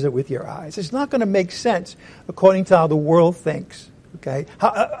recognize it with your eyes. It's not going to make sense according to how the world thinks. Okay?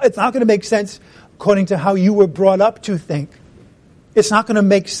 It's not going to make sense according to how you were brought up to think. It's not going to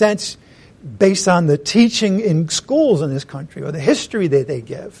make sense based on the teaching in schools in this country or the history that they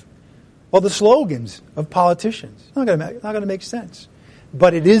give or the slogans of politicians. It's not going to make sense.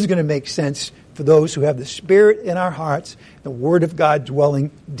 But it is going to make sense for those who have the Spirit in our hearts, the Word of God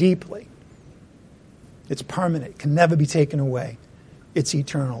dwelling deeply. It's permanent. It can never be taken away. It's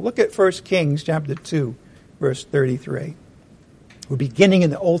eternal. Look at 1 Kings chapter 2, verse 33. We're beginning in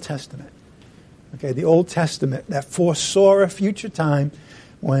the Old Testament. Okay, the Old Testament that foresaw a future time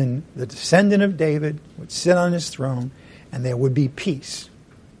when the descendant of David would sit on his throne and there would be peace.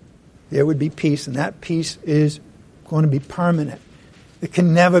 There would be peace, and that peace is going to be permanent. It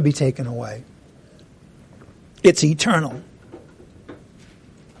can never be taken away. It's eternal.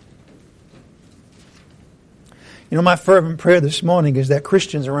 You know, my fervent prayer this morning is that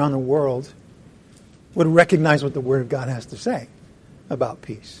Christians around the world would recognize what the Word of God has to say about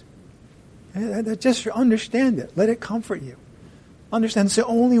peace. And just understand it. Let it comfort you. Understand it's the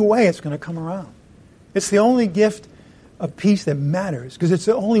only way it's going to come around. It's the only gift of peace that matters, because it's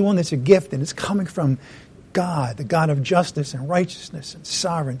the only one that's a gift, and it's coming from God, the God of justice and righteousness and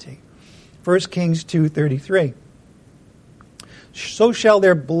sovereignty. 1 Kings 2:33. So shall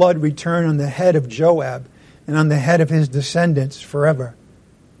their blood return on the head of Joab and on the head of his descendants forever.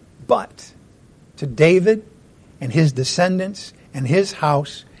 But to David and his descendants and his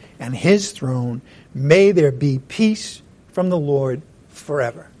house and his throne may there be peace from the Lord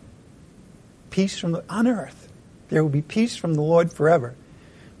forever. Peace on earth. There will be peace from the Lord forever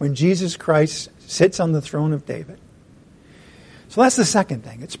when Jesus Christ sits on the throne of David. So that's the second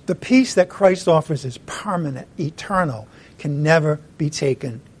thing. It's the peace that Christ offers is permanent, eternal, can never be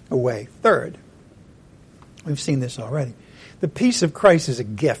taken away. Third, we've seen this already. The peace of Christ is a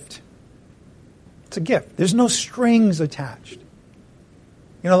gift. It's a gift. There's no strings attached.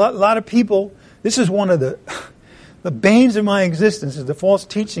 You know, a lot of people, this is one of the banes of my existence is the false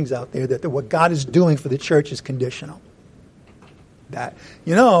teachings out there that what God is doing for the church is conditional. That,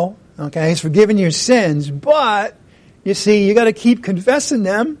 He's forgiven your sins, but, you see, you got to keep confessing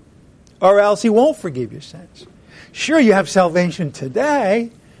them or else He won't forgive your sins. Sure, you have salvation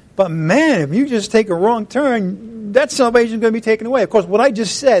today, but man, if you just take a wrong turn, that salvation is going to be taken away. Of course, what I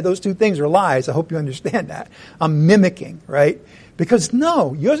just said, those two things are lies. I hope you understand that. I'm mimicking, right? Because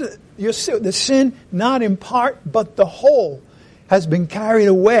no, the sin, not in part, but the whole, has been carried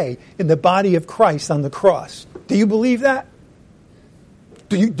away in the body of Christ on the cross. Do you believe that?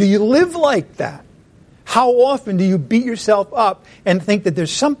 Do you live like that? How often do you beat yourself up and think that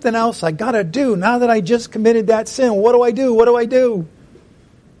there's something else I got to do now that I just committed that sin? What do I do? What do I do?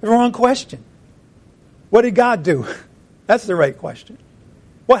 The wrong question. What did God do? That's the right question.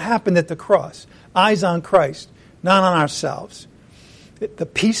 What happened at the cross? Eyes on Christ, not on ourselves. The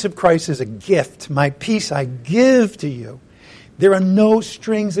peace of Christ is a gift. My peace I give to you. There are no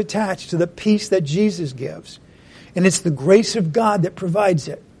strings attached to the peace that Jesus gives. And it's the grace of God that provides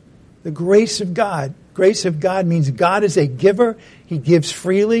it. The grace of God. Grace of God means God is a giver. He gives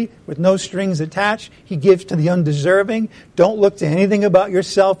freely with no strings attached. He gives to the undeserving. Don't look to anything about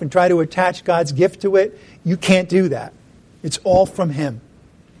yourself and try to attach God's gift to it. You can't do that. It's all from Him.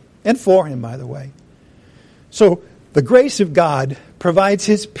 And for Him, by the way. So, the grace of God provides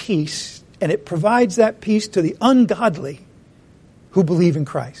His peace, and it provides that peace to the ungodly who believe in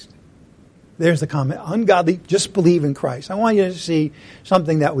Christ. There's the comment. Ungodly, just believe in Christ. I want you to see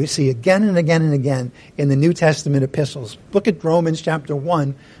something that we see again and again and again in the New Testament epistles. Look at Romans chapter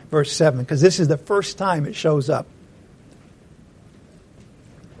 1, verse 7, because this is the first time it shows up.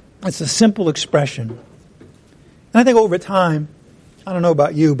 It's a simple expression. And I think over time, I don't know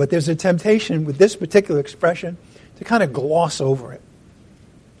about you, but there's a temptation with this particular expression to kind of gloss over it.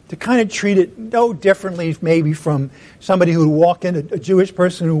 To kind of treat it no differently maybe from somebody who would walk in, a Jewish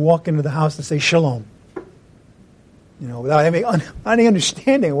person who would walk into the house and say shalom. Without any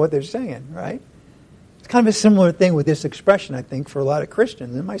understanding of what they're saying, right? It's kind of a similar thing with this expression, I think, for a lot of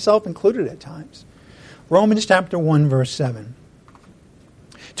Christians, and myself included at times. Romans chapter 1, verse 7.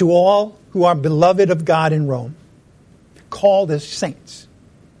 To all who are beloved of God in Rome, called as saints,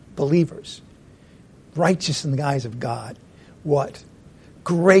 believers, righteous in the eyes of God, what?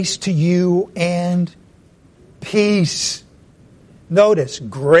 Grace to you and peace. Notice,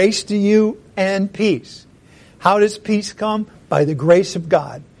 grace to you and peace. How does peace come? By the grace of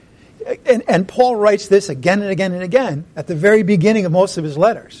God. And Paul writes this again and again and again at the very beginning of most of his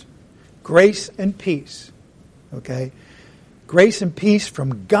letters. Grace and peace. Okay? Grace and peace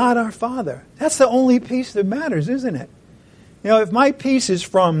from God our Father. That's the only peace that matters, isn't it? If my peace is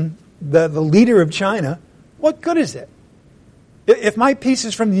from the leader of China, what good is it? If my peace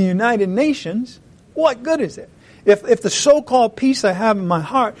is from the United Nations, what good is it? If the so-called peace I have in my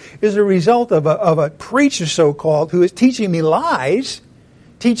heart is a result of a preacher, so-called, who is teaching me lies,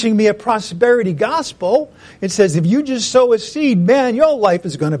 teaching me a prosperity gospel, it says if you just sow a seed, man, your life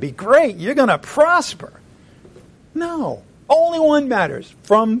is going to be great. You're going to prosper. No. Only one matters.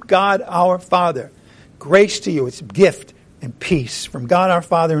 From God our Father. Grace to you. It's a gift and peace from God our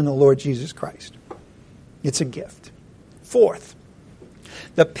Father and the Lord Jesus Christ. It's a gift. Fourth,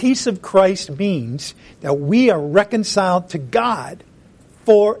 the peace of Christ means that we are reconciled to God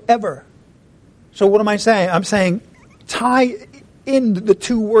forever. So what am I saying? I'm saying tie in the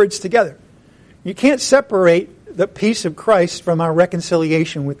two words together. You can't separate the peace of Christ from our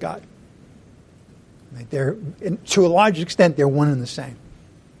reconciliation with God. To a large extent, they're one and the same.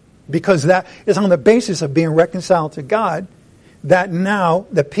 Because that is on the basis of being reconciled to God, that now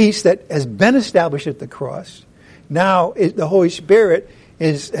the peace that has been established at the cross, now the Holy Spirit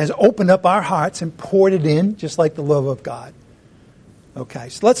has opened up our hearts and poured it in, just like the love of God. Okay,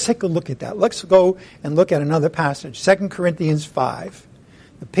 so let's take a look at that. Let's go and look at another passage, 2 Corinthians 5.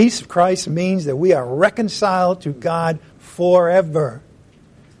 The peace of Christ means that we are reconciled to God forever.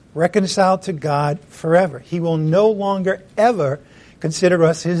 Reconciled to God forever. He will no longer ever consider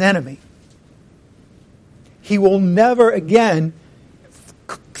us his enemy. He will never again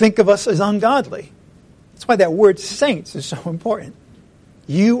think of us as ungodly. That's why that word saints is so important.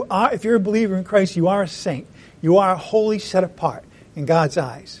 You are, if you're a believer in Christ, you are a saint. You are wholly set apart in God's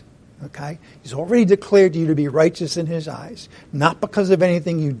eyes. Okay? He's already declared you to be righteous in his eyes. Not because of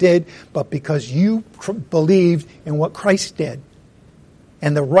anything you did, but because you believed in what Christ did.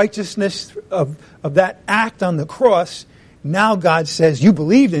 And the righteousness of that act on the cross, now God says, you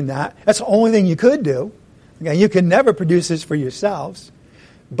believed in that. That's the only thing you could do. Okay? You can never produce this for yourselves.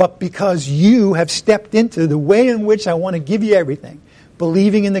 But because you have stepped into the way in which I want to give you everything,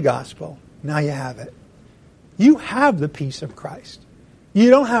 believing in the gospel, now you have it. You have the peace of Christ. You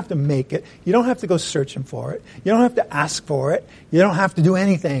don't have to make it. You don't have to go searching for it. You don't have to ask for it. You don't have to do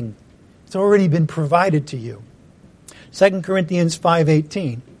anything. It's already been provided to you. 2 Corinthians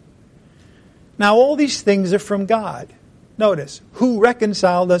 5:18. Now all these things are from God. Notice, who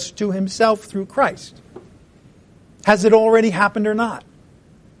reconciled us to himself through Christ. Has it already happened or not?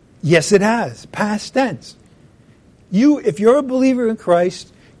 Yes, it has. Past tense. If you're a believer in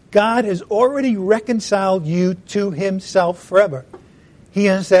Christ, God has already reconciled you to himself forever. He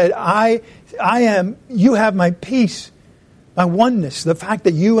has said, you have my peace, my oneness, the fact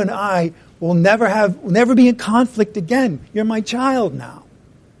that you and I will never be in conflict again. You're my child now.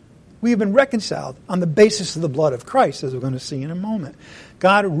 We have been reconciled on the basis of the blood of Christ, as we're going to see in a moment.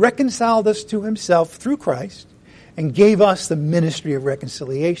 God reconciled us to himself through Christ and gave us the ministry of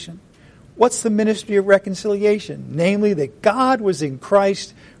reconciliation. What's the ministry of reconciliation? Namely, that God was in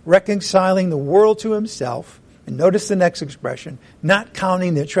Christ reconciling the world to himself. And notice the next expression, not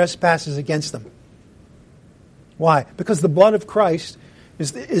counting their trespasses against them. Why? Because the blood of Christ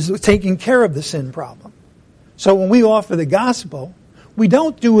is taking care of the sin problem. So when we offer the gospel, we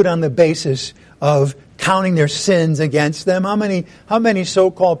don't do it on the basis of counting their sins against them. How many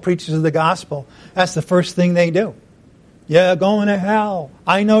so-called preachers of the gospel, that's the first thing they do? Yeah, going to hell.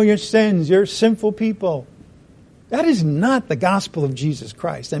 I know your sins. You're sinful people. That is not the gospel of Jesus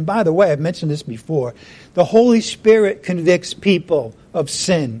Christ. And by the way, I've mentioned this before. The Holy Spirit convicts people of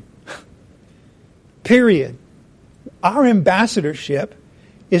sin. Period. Our ambassadorship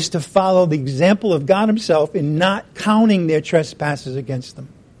is to follow the example of God himself in not counting their trespasses against them.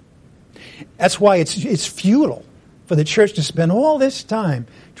 That's why it's futile for the church to spend all this time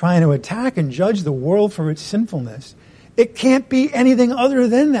trying to attack and judge the world for its sinfulness. It can't be anything other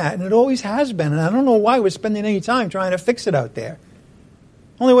than that, and it always has been. And I don't know why we're spending any time trying to fix it out there.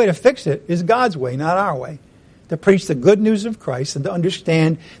 The only way to fix it is God's way, not our way. To preach the good news of Christ and to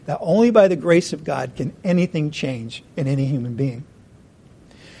understand that only by the grace of God can anything change in any human being.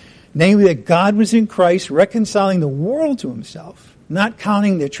 Namely, that God was in Christ reconciling the world to himself, not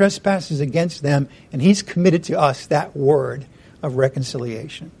counting their trespasses against them, and he's committed to us that word of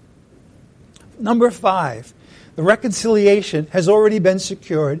reconciliation. Number 5. The reconciliation has already been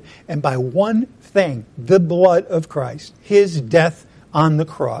secured, and by one thing, the blood of Christ, his death on the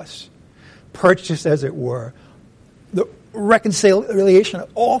cross, purchased, as it were, the reconciliation of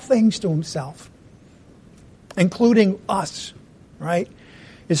all things to himself, including us, right?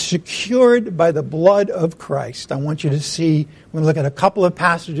 is secured by the blood of Christ. I want you to see, we're going to look at a couple of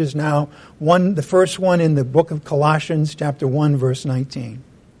passages now. The first one in the book of Colossians, chapter 1, verse 19.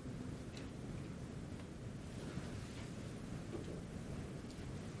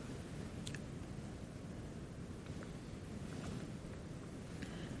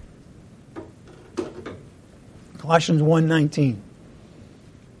 Colossians 1:19.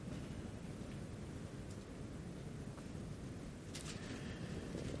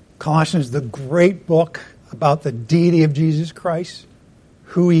 Colossians, the great book about the deity of Jesus Christ,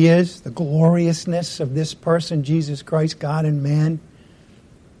 who he is, the gloriousness of this person, Jesus Christ, God and man.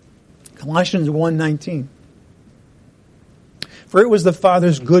 Colossians 1:19. For it was the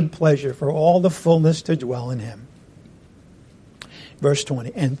Father's good pleasure for all the fullness to dwell in him. Verse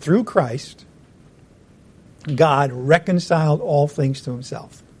 20. And through Christ, God reconciled all things to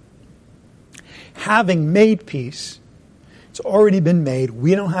himself. Having made peace, it's already been made.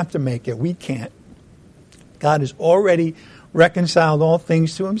 We don't have to make it. We can't. God has already reconciled all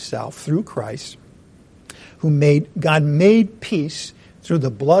things to himself through Christ, God made peace through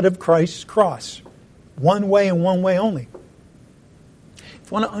the blood of Christ's cross. One way and one way only. If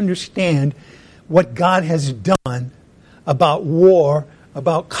you want to understand what God has done about war,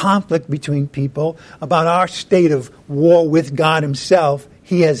 about conflict between people, about our state of war with God himself,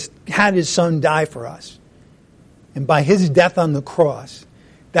 he has had his son die for us. And by his death on the cross,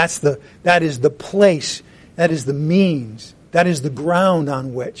 that is the place, that is the means, that is the ground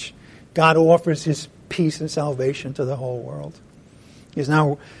on which God offers his peace and salvation to the whole world.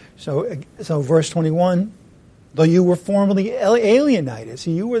 So verse 21, though you were formerly alienated,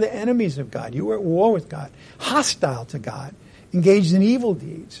 so you were the enemies of God, you were at war with God, hostile to God, engaged in evil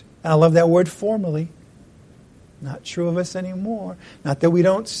deeds. And I love that word, formerly. Not true of us anymore. Not that we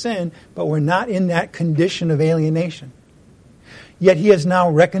don't sin, but we're not in that condition of alienation. Yet he has now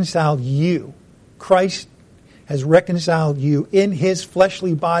reconciled you. Christ has reconciled you in his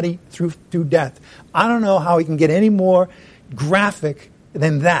fleshly body through death. I don't know how he can get any more graphic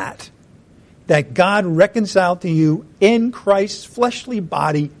than that. That God reconciled to you in Christ's fleshly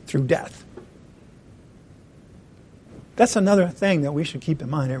body through death. That's another thing that we should keep in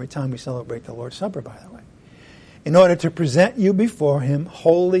mind every time we celebrate the Lord's Supper, by the way. In order to present you before him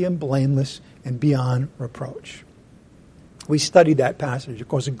holy and blameless and beyond reproach. We studied that passage. Of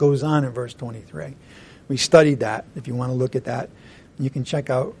course, it goes on in verse 23. We studied that. If you want to look at that, you can check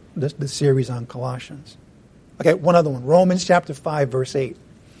out the series on Colossians. Okay, one other one. Romans chapter 5, verse 8.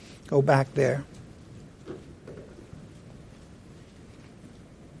 Go back there.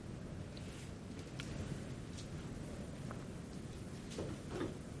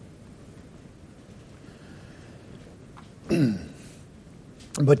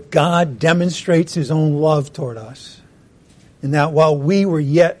 But God demonstrates his own love toward us, in that while we were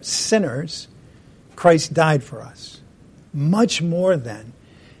yet sinners, Christ died for us. Much more then,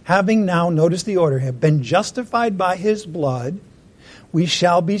 having now, notice the order here, been justified by his blood, we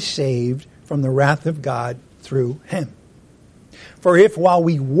shall be saved from the wrath of God through him. For if while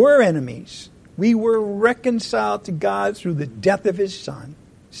we were enemies, we were reconciled to God through the death of his Son,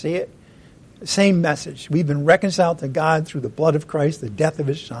 see it? Same message. We've been reconciled to God through the blood of Christ, the death of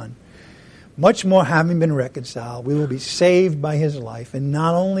his Son. Much more, having been reconciled, we will be saved by his life. And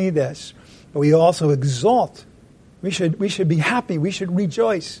not only this, but we also exalt. We should be happy. We should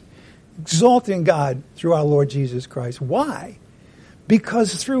rejoice. Exalting God through our Lord Jesus Christ. Why?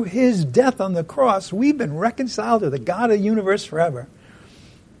 Because through his death on the cross, we've been reconciled to the God of the universe forever,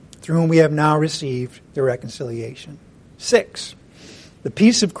 through whom we have now received the reconciliation. 6. The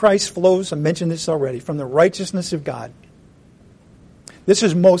peace of Christ flows, I mentioned this already, from the righteousness of God. This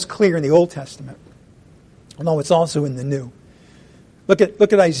is most clear in the Old Testament, although it's also in the New. Look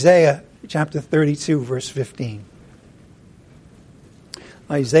at Isaiah chapter 32, verse 15.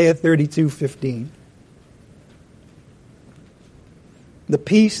 Isaiah 32:15. The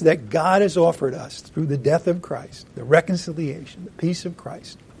peace that God has offered us through the death of Christ, the reconciliation, the peace of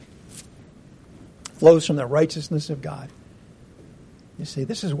Christ, flows from the righteousness of God. You see,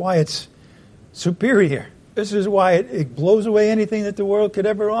 this is why it's superior. This is why it blows away anything that the world could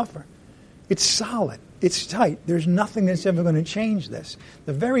ever offer. It's solid. It's tight. There's nothing that's ever going to change this.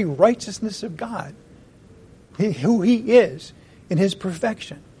 The very righteousness of God, who he is in his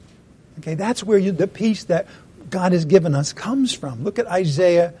perfection. Okay, that's where the peace that God has given us comes from. Look at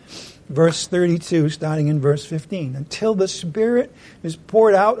Isaiah verse 32, starting in verse 15. Until the Spirit is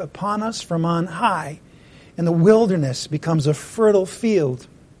poured out upon us from on high, and the wilderness becomes a fertile field,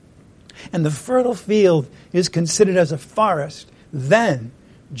 and the fertile field is considered as a forest, then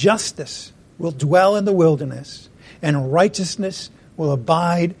justice will dwell in the wilderness, and righteousness will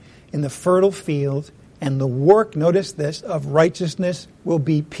abide in the fertile field, and the work, notice this, of righteousness will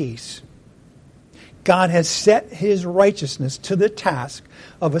be peace. God has set his righteousness to the task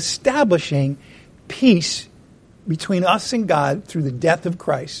of establishing peace between us and God through the death of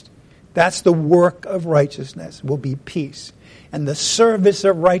Christ. That's the work of righteousness, will be peace. And the service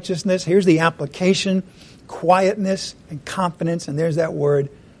of righteousness, here's the application, quietness and confidence, and there's that word,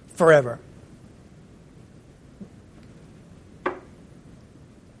 forever.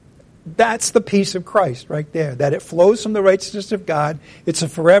 That's the peace of Christ right there, that it flows from the righteousness of God. It's a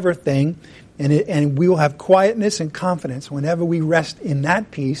forever thing, and we will have quietness and confidence whenever we rest in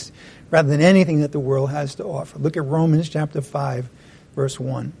that peace rather than anything that the world has to offer. Look at Romans chapter 5, verse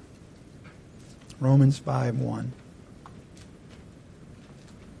 1. Romans 5:1.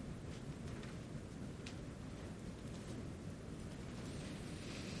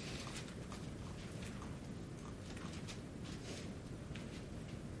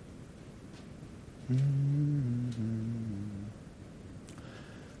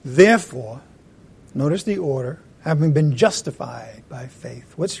 Therefore, notice the order, having been justified by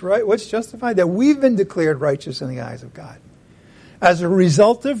faith. What's right? What's justified? That we've been declared righteous in the eyes of God. As a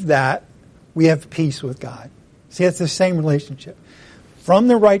result of that, we have peace with God. See, it's the same relationship. From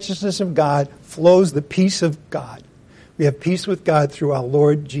the righteousness of God flows the peace of God. We have peace with God through our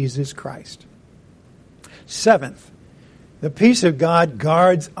Lord Jesus Christ. Seventh, the peace of God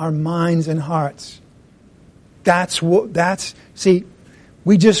guards our minds and hearts. See,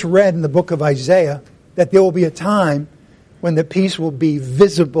 we just read in the book of Isaiah that there will be a time when the peace will be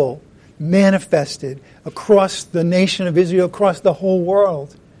visible, manifested across the nation of Israel, across the whole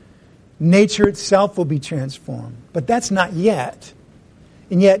world. Nature itself will be transformed. But that's not yet.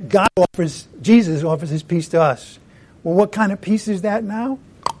 And yet Jesus offers his peace to us. Well, what kind of peace is that now?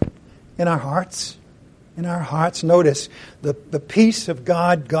 In our hearts. In our hearts. Notice, the peace of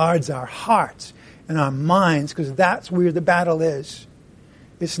God guards our hearts and our minds, because that's where the battle is.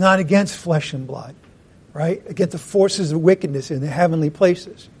 It's not against flesh and blood, right? Against the forces of wickedness in the heavenly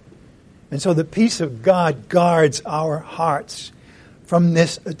places. And so the peace of God guards our hearts from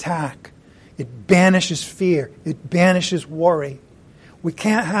this attack. It banishes fear. It banishes worry. We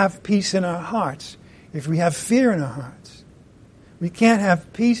can't have peace in our hearts if we have fear in our hearts. We can't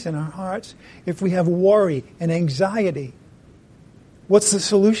have peace in our hearts if we have worry and anxiety. What's the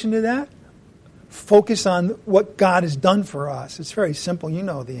solution to that? Focus on what God has done for us. It's very simple. You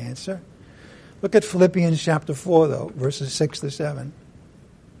know the answer. Look at Philippians chapter 4, though, verses 6 to 7.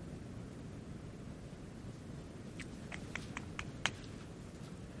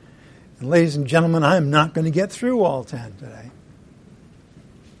 And ladies and gentlemen, I am not going to get through all 10 today.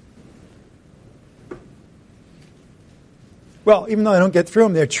 Well, even though I don't get through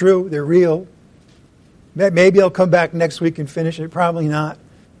them, they're true, they're real. Maybe I'll come back next week and finish it. Probably not.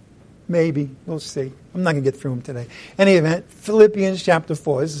 Maybe. We'll see. I'm not going to get through them today. In any event, Philippians chapter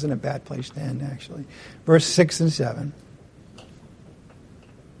 4. This isn't a bad place to end, actually. Verse 6 and 7.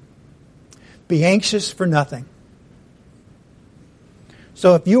 Be anxious for nothing.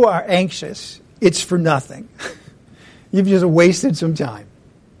 So if you are anxious, it's for nothing. You've just wasted some time.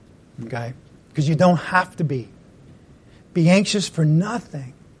 Okay? Because you don't have to be. Be anxious for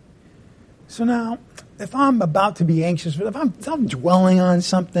nothing. So now, if I'm about to be anxious, if I'm dwelling on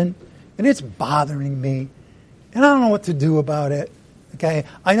something, and it's bothering me, and I don't know what to do about it, okay?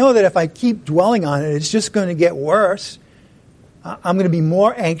 I know that if I keep dwelling on it, it's just going to get worse. I'm going to be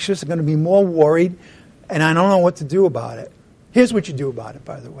more anxious, I'm going to be more worried, and I don't know what to do about it. Here's what you do about it,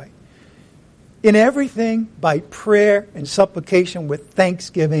 by the way. In everything, by prayer and supplication with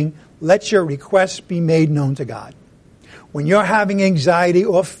thanksgiving, let your requests be made known to God. When you're having anxiety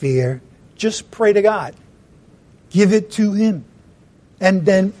or fear, just pray to God. Give it to Him. And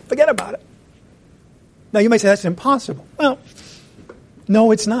then forget about it. Now you might say that's impossible. Well,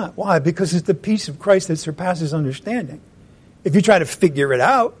 no, it's not. Why? Because it's the peace of Christ that surpasses understanding. If you try to figure it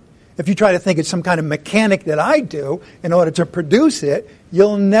out, if you try to think it's some kind of mechanic that I do in order to produce it,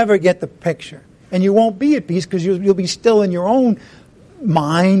 you'll never get the picture. And you won't be at peace because you'll be still in your own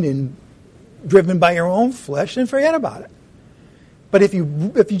mind and driven by your own flesh, and forget about it. But if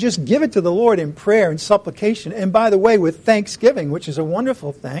you just give it to the Lord in prayer and supplication, and by the way, with thanksgiving, which is a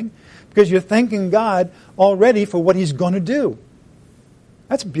wonderful thing, because you're thanking God already for what He's going to do.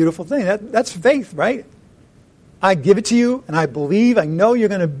 That's a beautiful thing. That's faith, right? I give it to you, and I believe, I know you're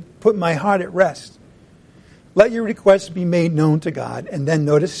going to put my heart at rest. Let your requests be made known to God. And then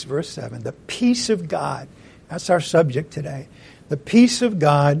notice verse 7, the peace of God. That's our subject today. The peace of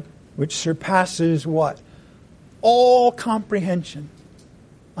God, which surpasses what? All comprehension.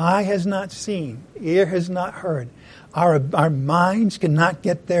 Eye has not seen, ear has not heard. Our minds cannot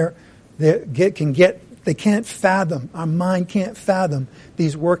get there. They can't fathom. Our mind can't fathom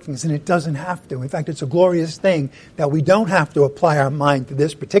these workings, and it doesn't have to. In fact, it's a glorious thing that we don't have to apply our mind to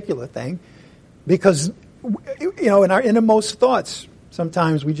this particular thing, because in our innermost thoughts,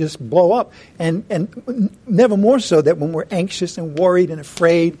 sometimes we just blow up, and never more so that when we're anxious and worried and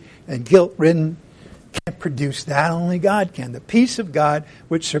afraid and guilt-ridden, can't produce that. Only God can. The peace of God,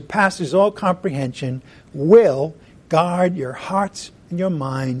 which surpasses all comprehension, will guard your hearts and your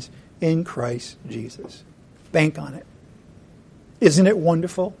minds in Christ Jesus. Bank on it. Isn't it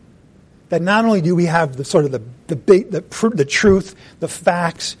wonderful that not only do we have the sort of the truth, the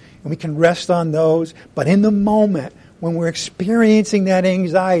facts, and we can rest on those, but in the moment when we're experiencing that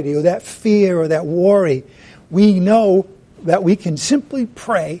anxiety or that fear or that worry, we know that we can simply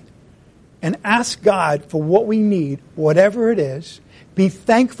pray and ask God for what we need, whatever it is. Be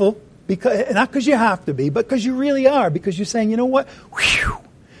thankful, not because you have to be, but because you really are, because you're saying, you know what? Whew,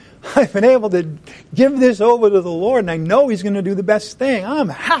 I've been able to give this over to the Lord, and I know He's going to do the best thing. I'm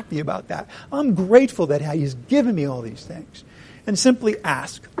happy about that. I'm grateful that He's given me all these things. And simply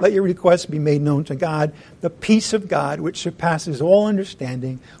ask. Let your requests be made known to God. The peace of God, which surpasses all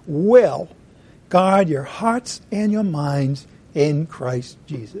understanding, will guard your hearts and your minds in Christ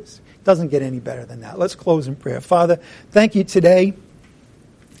Jesus. It doesn't get any better than that. Let's close in prayer. Father, thank you today.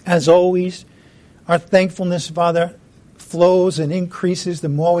 As always, our thankfulness, Father, flows and increases the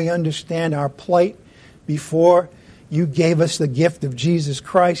more we understand our plight before you gave us the gift of Jesus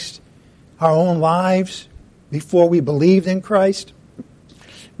Christ, our own lives, before we believed in Christ.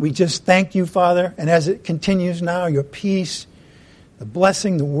 We just thank you, Father, and as it continues now, your peace, the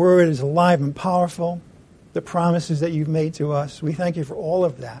blessing, the word is alive and powerful, the promises that you've made to us. We thank you for all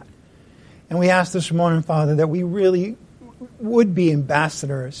of that. And we ask this morning, Father, that we really would be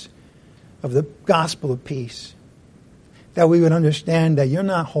ambassadors of the gospel of peace, that we would understand that you're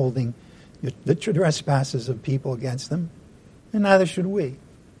not holding the trespasses of people against them, and neither should we.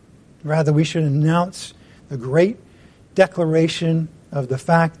 Rather, we should announce the great declaration of the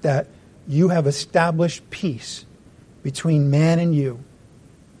fact that you have established peace between man and you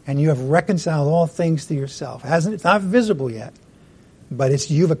you have reconciled all things to yourself. It's not visible yet, but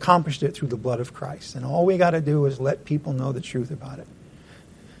you've accomplished it through the blood of Christ. And all we got to do is let people know the truth about it.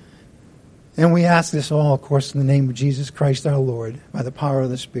 And we ask this all, of course, in the name of Jesus Christ our Lord, by the power of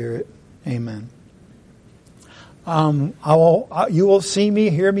the Spirit. Amen. You will see me,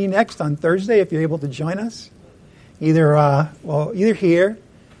 hear me next on Thursday if you're able to join us. Either here,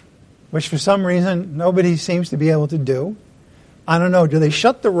 which for some reason nobody seems to be able to do. I don't know. Do they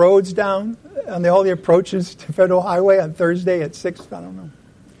shut the roads down on all the approaches to Federal Highway on Thursday at 6? I don't know.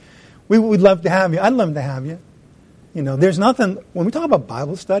 We'd love to have you. I'd love to have you. There's nothing, when we talk about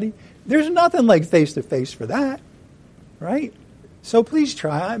Bible study, there's nothing like face-to-face for that, right? So please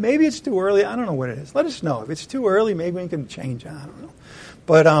try. Maybe it's too early. I don't know what it is. Let us know. If it's too early, maybe we can change it. I don't know.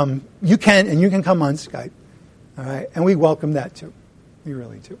 But you can come on Skype. All right? And we welcome that too. We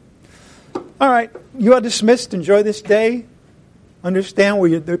really do. All right. You are dismissed. Enjoy this day. Understand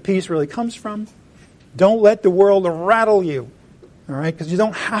where the peace really comes from. Don't let the world rattle you. All right? Because you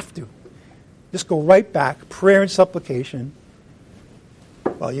don't have to. Just go right back. Prayer and supplication.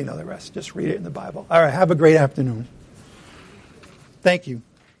 Well, you know the rest. Just read it in the Bible. All right. Have a great afternoon. Thank you.